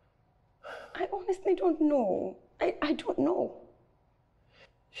 I honestly don't know. I don't know.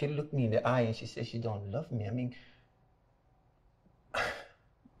 She looked me in the eye and she said she don't love me. I mean,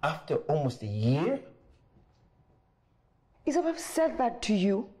 after almost a year? Isabel said that to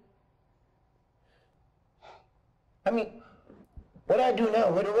you? I mean, what do I do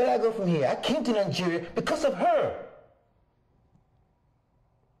now? Where do I go from here? I came to Nigeria because of her.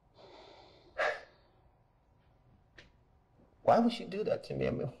 Why would she do that to me?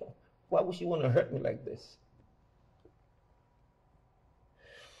 I mean, why would she want to hurt me like this?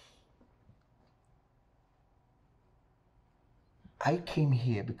 I came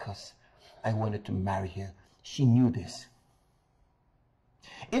here because I wanted to marry her. She knew this.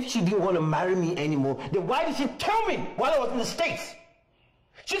 If she didn't want to marry me anymore, then why did she tell me while I was in the States?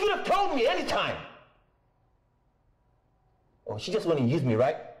 She could have told me anytime. Oh, she just wanted to use me,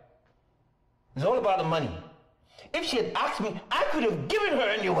 right? It's all about the money. If she had asked me, I could have given her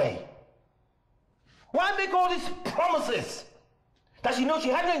anyway. Why make all these promises that she knows she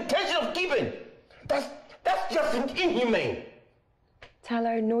had no intention of keeping? That's just inhumane.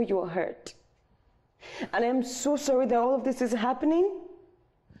 Tyler, I know you're hurt. And I'm so sorry that all of this is happening.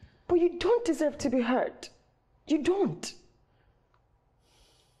 But you don't deserve to be hurt. You don't.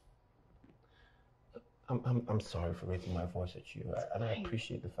 I'm sorry for raising my voice at you. I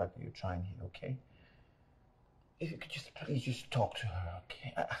appreciate the fact that you're trying here, okay? If you could just please just talk to her,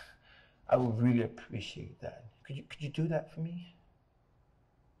 okay? I would really appreciate that. Could you do that for me?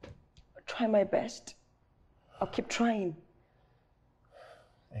 I'll try my best. I'll keep trying.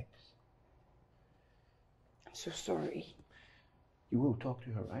 Thanks. I'm so sorry. You will talk to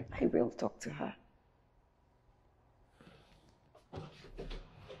her, right? I will talk to her.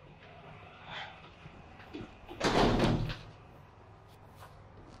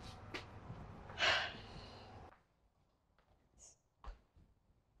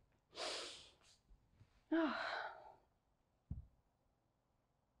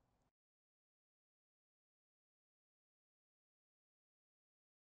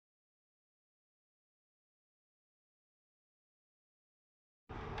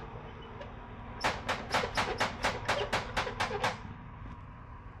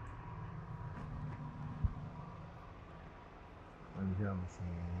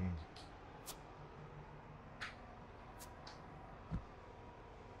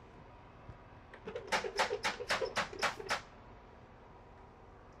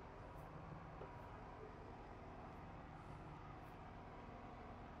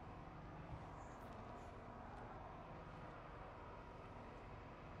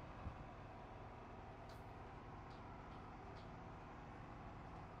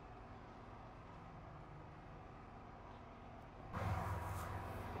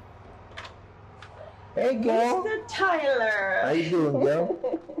 Hey, girl. Mr. Tyler. How you doing, girl?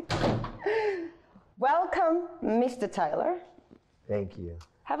 Welcome, Mr. Tyler. Thank you.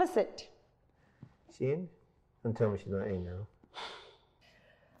 Have a seat. She in? Don't tell me she's not in now.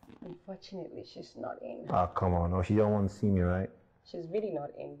 Unfortunately, she's not in. Oh, come on. Oh, she don't want to see me, right? She's really not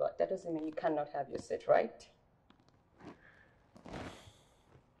in, but that doesn't mean you cannot have your seat, right?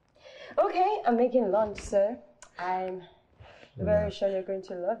 Okay, I'm making lunch, sir. I'm very sure you're going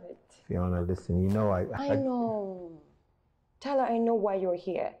to love it. Fiona, listen, you know I know. Tyler, I know why you're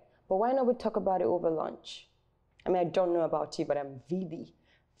here, but why not we talk about it over lunch? I mean, I don't know about you, but I'm really,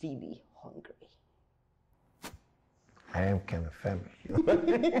 really hungry. I am kind of family.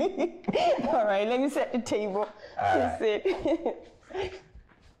 All right, let me set the table. All Sit.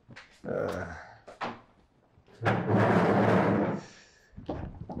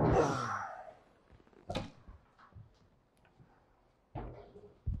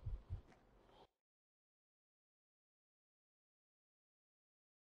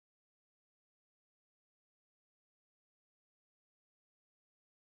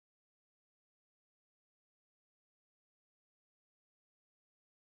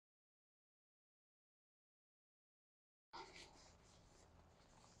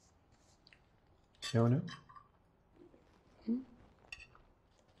 Fiona?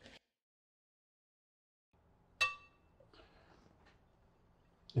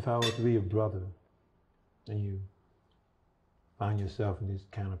 If I were to be your brother and you find yourself in this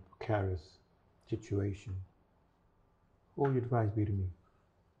kind of precarious situation, what would your advice be to me?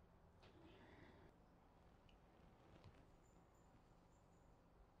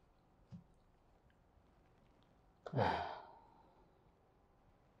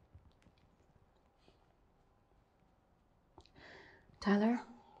 Tyler,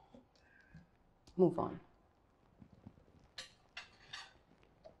 move on.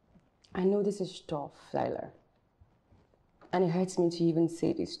 I know this is tough, Tyler. And it hurts me to even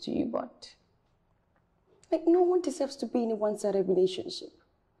say this to you, but like, no one deserves to be in a one-sided relationship.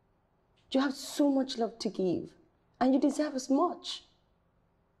 You have so much love to give, and you deserve as much.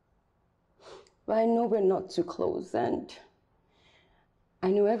 But I know we're not too close, and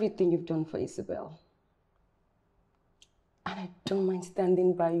I know everything you've done for Isabel. And I don't mind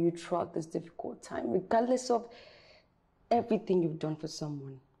standing by you throughout this difficult time, regardless of everything you've done for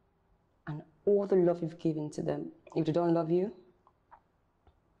someone and all the love you've given to them. If they don't love you,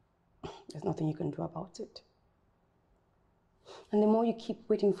 there's nothing you can do about it. And the more you keep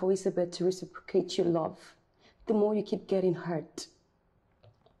waiting for Isabel to reciprocate your love, the more you keep getting hurt.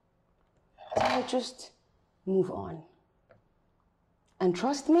 So just move on. And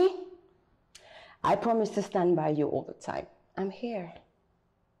trust me, I promise to stand by you all the time. I'm here.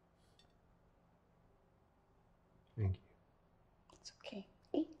 Thank you. It's okay.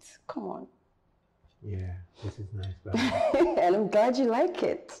 Eat. Come on. Yeah, this is nice, but And I'm glad you like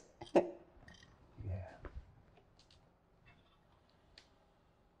it. yeah.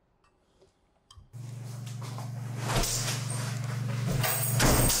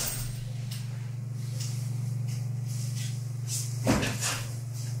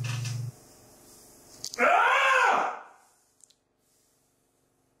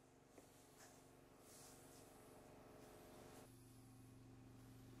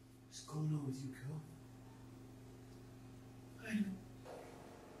 What's going on with you, girl? I know.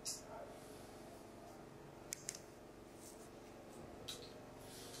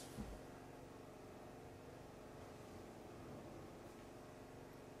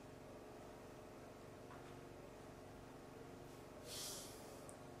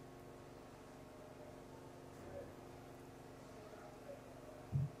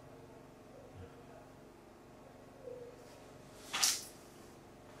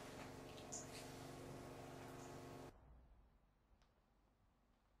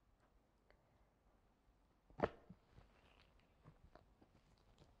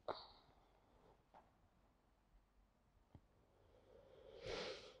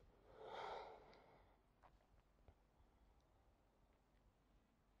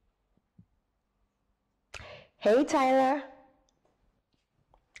 Hey, Tyler.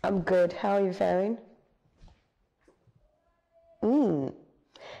 I'm good. How are you faring?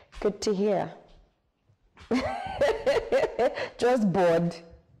 Good to hear. Just bored.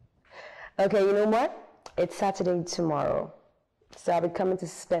 Okay, you know what? It's Saturday tomorrow, so I'll be coming to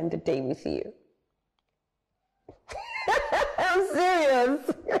spend the day with you. I'm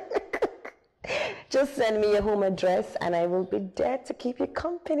serious. Just send me your home address and I will be there to keep you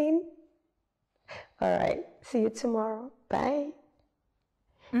company. All right, see you tomorrow. Bye.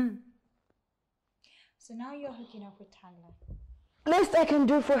 So now you're hooking up with Tyler. Least I can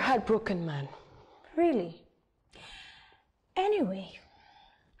do for a heartbroken man. Really? Anyway,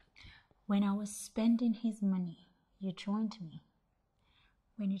 when I was spending his money, you joined me.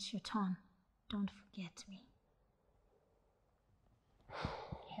 When it's your turn, don't forget me.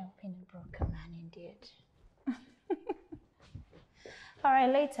 Helping a broken man indeed. All right,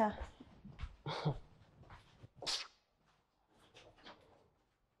 later.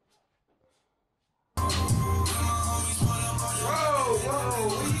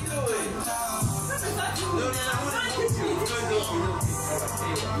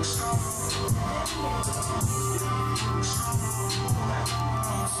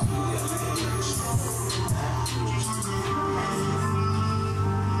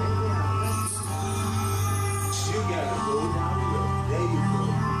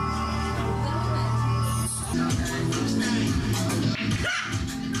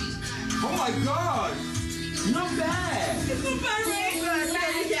 Oh my God! Not bad! It's not bad,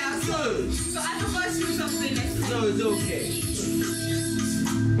 right? Yeah, good. So I prefer to do something next time. No, it's okay.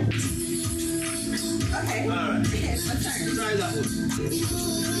 Okay. Alright. Okay, my turn. Try that one.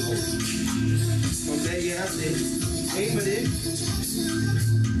 From there, you have this. Aim at it.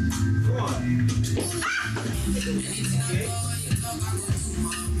 Come on. Okay.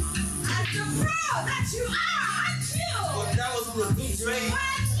 I'm the pro that you are, aren't you? Oh, that was a good trade.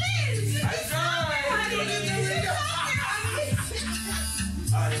 I tried.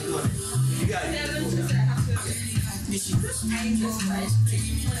 Alright, good. You got it.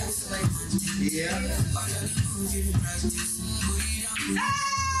 Yeah.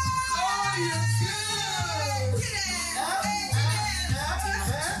 Oh, you're good.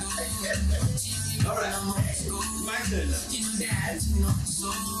 All right. My turn now.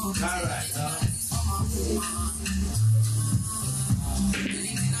 All right.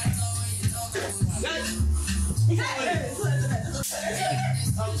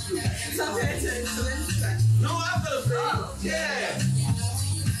 No, I'm gonna say. Oh, yeah.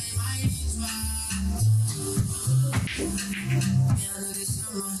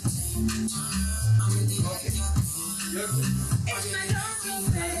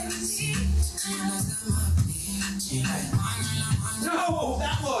 No,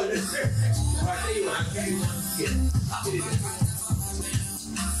 that one. I'll tell you what, I'll give you one.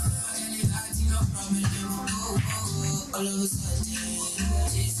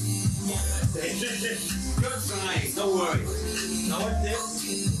 Good trying, don't worry. Now what's this?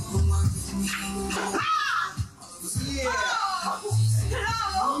 Yeah.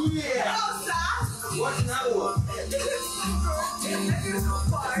 Hello. Yeah. Hello, sir. What's another one? This is super. Beautiful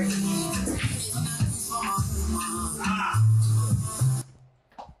part.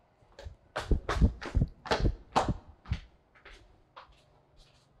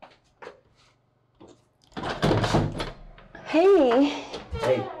 Hey.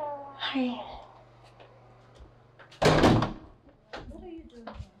 Hey. Hi. What are you doing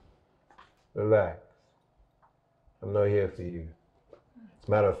here? Relax. I'm not here for you. As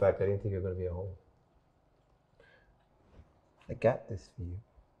a matter of fact, I didn't think you were going to be at home. I got this for you.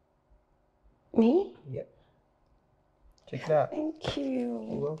 Me? Yep. Check it out. Thank you.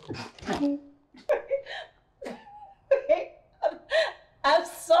 You're welcome. I'm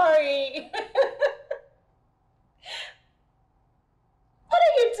sorry. What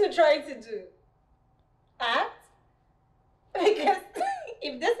are you two trying to do? Act? Because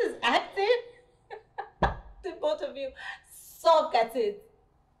if this is acting, the both of you suck at it.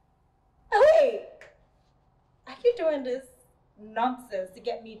 Wait, are you doing this nonsense to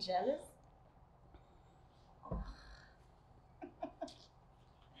get me jealous?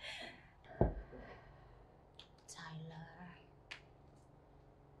 Tyler,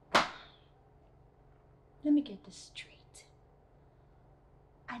 let me get this straight.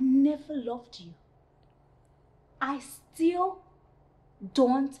 I never loved you. I still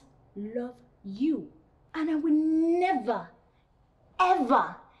don't love you. And I will never,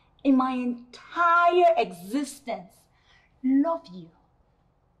 ever in my entire existence love you.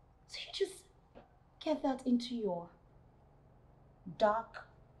 So you just get that into your dark,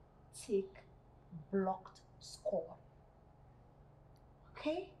 thick, blocked score.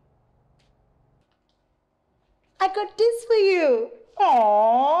 Okay? I got this for you.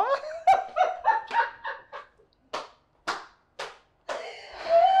 Aww.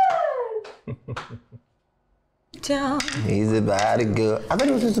 He's about to go. I thought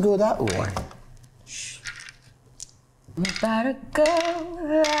he was supposed to go that way. About to go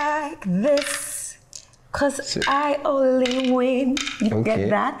like this, 'cause I only win. You get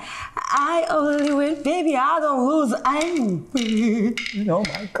that? I only win. Baby, I don't lose. I win. Oh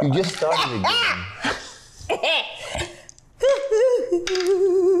my God. You just started again.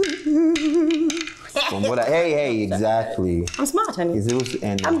 From what hey, exactly. I'm smart, honey. It's supposed to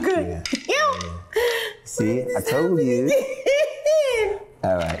end. I'm good. Yeah. See, I told you.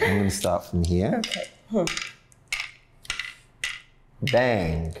 All right, I'm gonna start from here. Okay.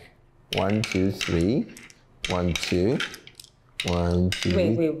 Bang. 1, 2, 3. 1, 2. 1,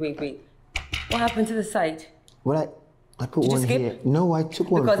 2. Wait. What happened to the side? What I put one here. No, I took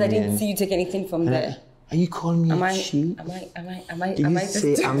one. Because from I didn't here. see you take anything from there. Are you calling me a cheat? Am I Did you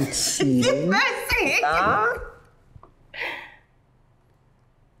say I'm cheating?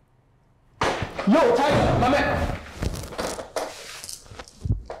 Yo, Tiger, my man.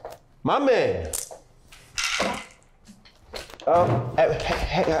 My man. Sorry.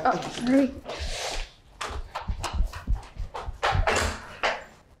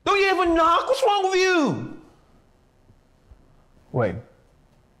 Don't you ever knock? What's wrong with you? Wait,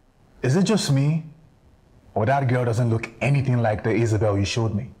 is it just me? Or that girl doesn't look anything like the Isabel you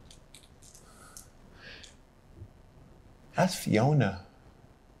showed me? That's Fiona.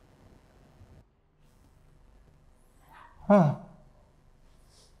 Huh.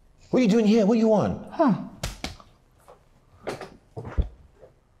 What are you doing here? What do you want? Huh.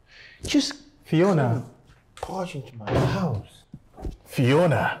 Just Fiona. Barge into my house.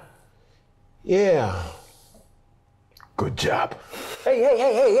 Fiona. Yeah. Good job.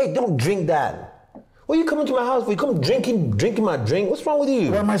 Hey, don't drink that. What are you coming to my house for? You come drinking my drink? What's wrong with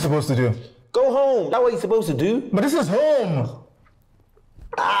you? What am I supposed to do? Go home. That's what you're supposed to do. But this is home.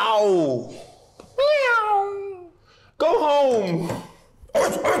 Ow. Meow. Go home.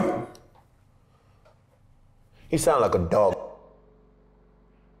 You sound like a dog.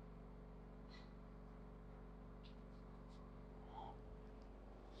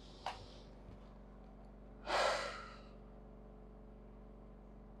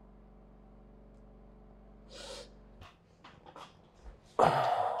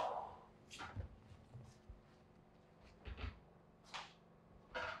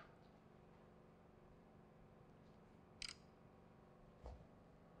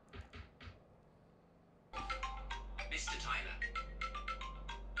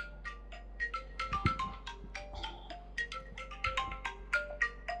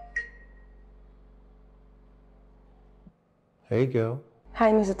 Hey, girl.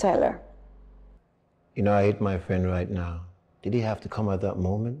 Hi, Mr. Tyler. You know, I hate my friend right now. Did he have to come at that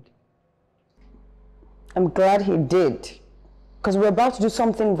moment? I'm glad he did. Because we're about to do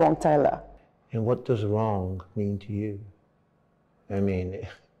something wrong, Tyler. And what does wrong mean to you? I mean, it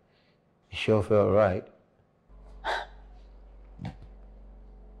sure felt right.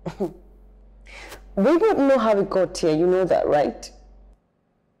 We don't know how we got here, you know that, right?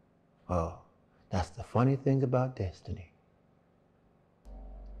 Oh, that's the funny thing about destiny.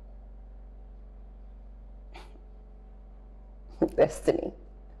 Destiny.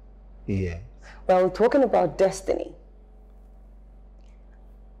 Yeah. Well, we're talking about destiny.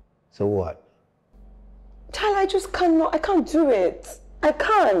 So what? Tyler, I just cannot, I can't do it. I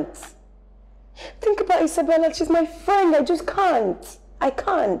can't. Think about Isabella, she's my friend, I just can't. I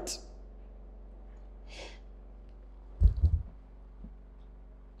can't.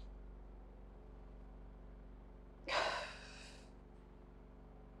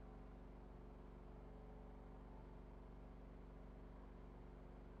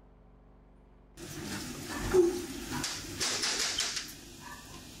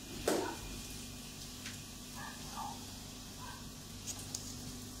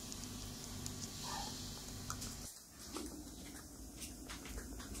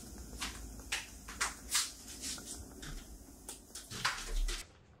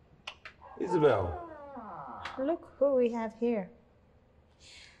 Isabel. Look who we have here.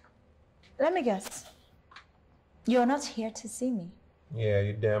 Let me guess. You're not here to see me. Yeah,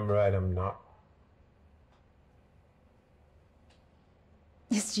 you're damn right I'm not.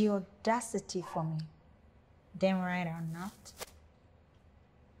 It's the audacity for me. Damn right or not.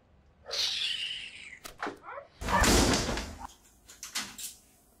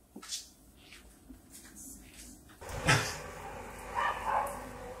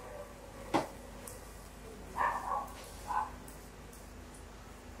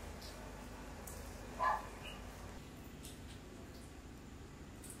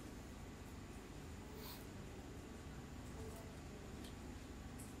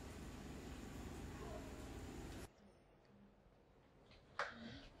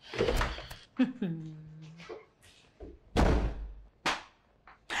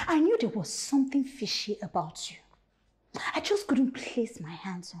 I knew there was something fishy about you. I just couldn't place my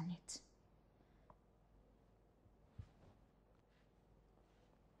hands on it.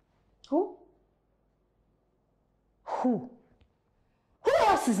 Who? Who? Who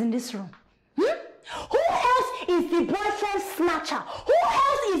else is in this room? Who else is the boyfriend snatcher? Who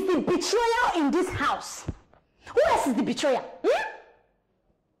else is the betrayer in this house? Who else is the betrayer?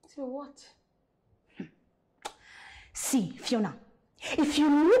 So what? See, Fiona, if you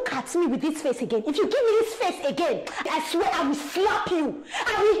look at me with this face again, if you give me this face again, I swear I will slap you.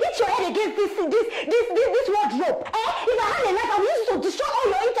 I will hit your head against this wardrobe. If I had a knife, I will use it to destroy all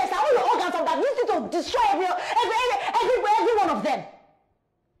your intestines, all your organs, and I will use it to destroy every one of them.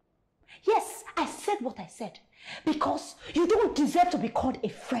 Yes, I said what I said because you don't deserve to be called a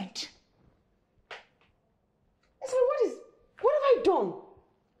friend. So what have I done?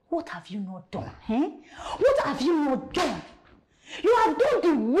 What have you not done? What have you not done? You have done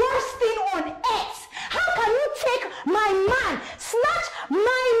the worst thing on earth. How can you take my man, snatch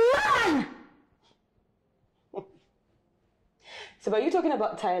my man? So are you talking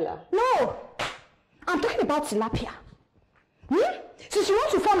about Tyler? No, I'm talking about tilapia. Since you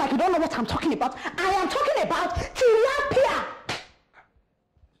want to sound like you don't know what I'm talking about, I am talking about tilapia.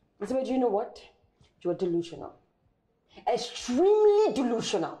 So do you know what? You are delusional. Extremely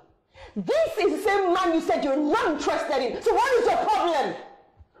delusional. This is the same man you said you're not interested in. So what is your problem?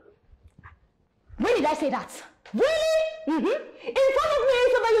 When did I say that? Really? In front of me,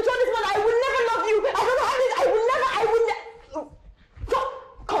 Isabel, you told this man I will never love you. I don't know how this. I will never.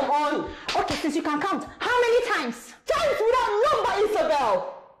 Come on. Okay, since you can count, how many times? Times without number, Isabel.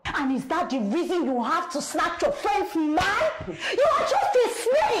 And is that the reason you have to snatch your friend's man? You are just a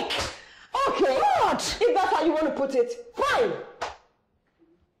snake. Okay. God. If that's how you want to put it, fine.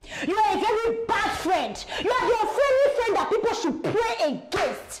 You are a very bad friend. You are the unfriendly friend that people should pray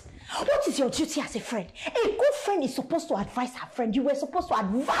against. What is your duty as a friend? A good friend is supposed to advise her friend. You were supposed to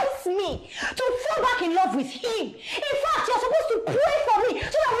advise me to fall back in love with him. In fact, you're supposed to pray for me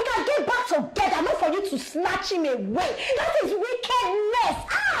so that we can get back together, not for you to snatch him away. That is wickedness.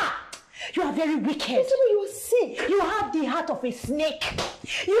 You are very wicked. You are sick. You have the heart of a snake.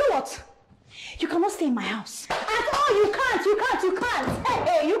 You know what? You cannot stay in my house. At all, you can't.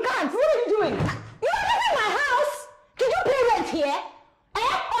 Hey, you can't. What are you doing? You're leaving my house. Did you pay rent here?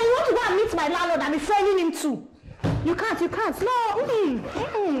 Or you want to go and meet my landlord and be friending him too? You can't. No,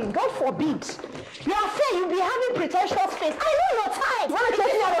 God forbid. You are afraid you'll be having pretentious face. I know your type. You want to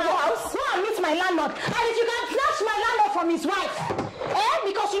take me out of your house? Go and meet my landlord. And if you can snatch my landlord from his wife.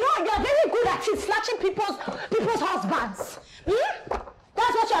 Because you know you are very good at it, snatching people's husbands.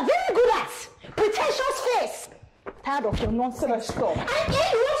 That's what you are very good at. Pretentious face. Tired of your nonsense. Stop. And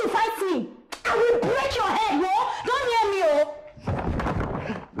if you want to fight me, I will break your head, Don't hear me,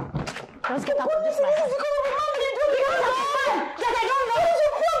 Let's get out of this my house. That I don't love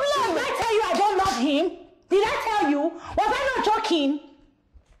him. Did I tell you I don't love him? Did I tell you? Was I not joking?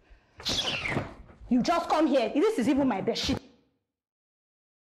 You just come here. This is even my best shit.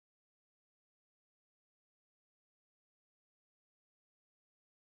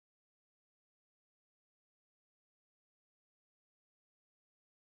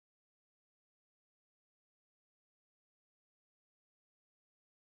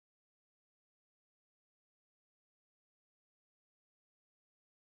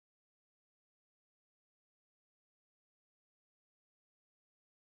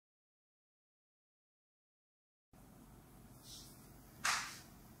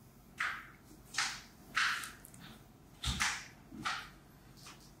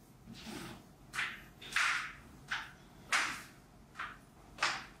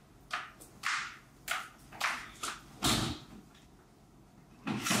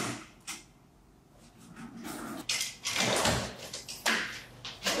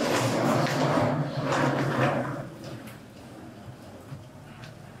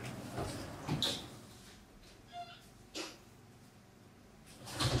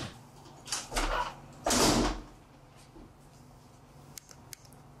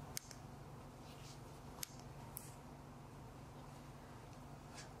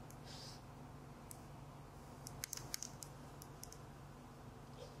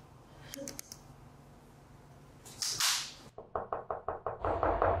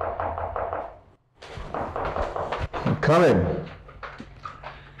 Come in.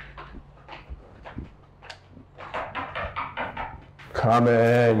 Come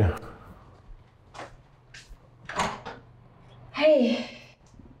in. Hey.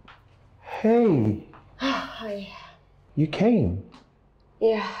 Hey. Hi. You came.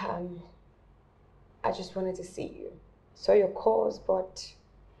 Yeah, I just wanted to see you. Saw your calls, but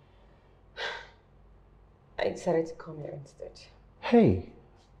I decided to come here instead. Hey,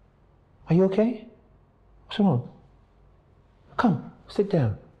 are you okay? What's wrong? Come, sit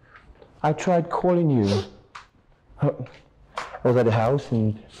down. I tried calling you. I was at the house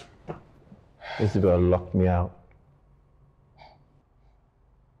and Isabel locked me out.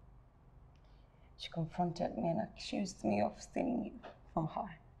 She confronted me and accused me of stealing you from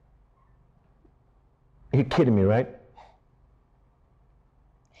her. You're kidding me, right?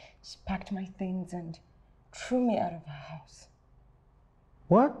 She packed my things and threw me out of her house.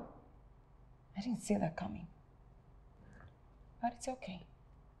 What? I didn't see that coming. But it's okay.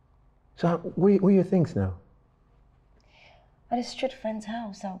 So where are your things now? At a street friend's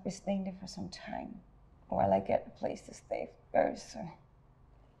house. I'll be staying there for some time while I get a place to stay very soon.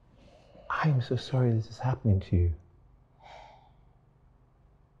 I'm so sorry this is happening to you.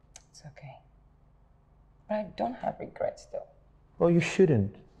 It's okay. But I don't have regrets though. Well, you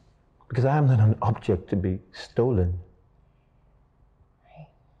shouldn't. Because I am not an object to be stolen. Right.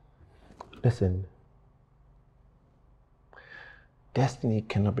 Listen. Destiny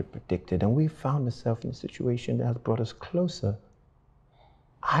cannot be predicted, and we found ourselves in a situation that has brought us closer.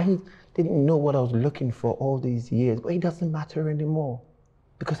 I didn't know what I was looking for all these years, but it doesn't matter anymore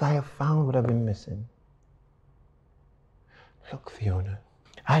because I have found what I've been missing. Look, Fiona,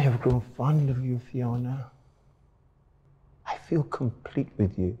 I have grown fond of you, Fiona. I feel complete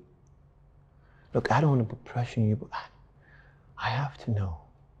with you. Look, I don't want to put pressure on you, but I have to know.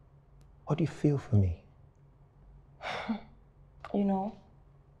 What do you feel for me? You know,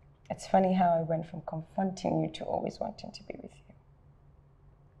 it's funny how I went from confronting you to always wanting to be with you.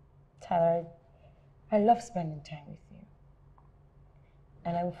 Tyler, I love spending time with you.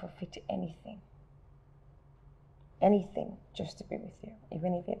 And I will forfeit anything. Anything just to be with you,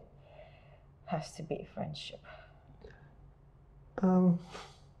 even if it has to be a friendship. I've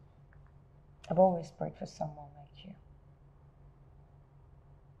always prayed for someone like you.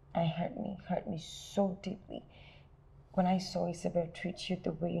 It hurt me so deeply when I saw Isabel treat you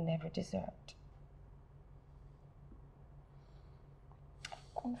the way you never deserved.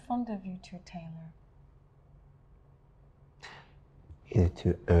 I'm fond of you too, Taylor. Is it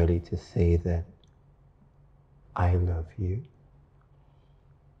too early to say that I love you?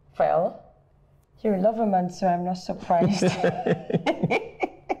 Well, you're a lover man, so I'm not surprised.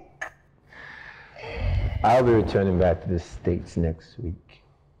 I'll be returning back to the States next week.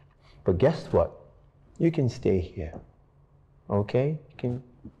 But guess what? You can stay here. Okay? You can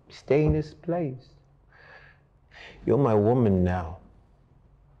stay in this place. You're my woman now.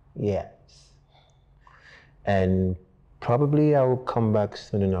 Yes. And probably I will come back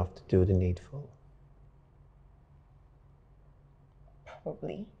soon enough to do the needful.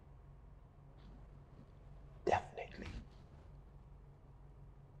 Probably. Definitely.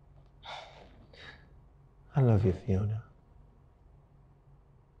 I love you, Fiona.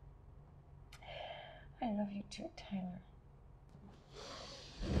 I love you too, Tyler.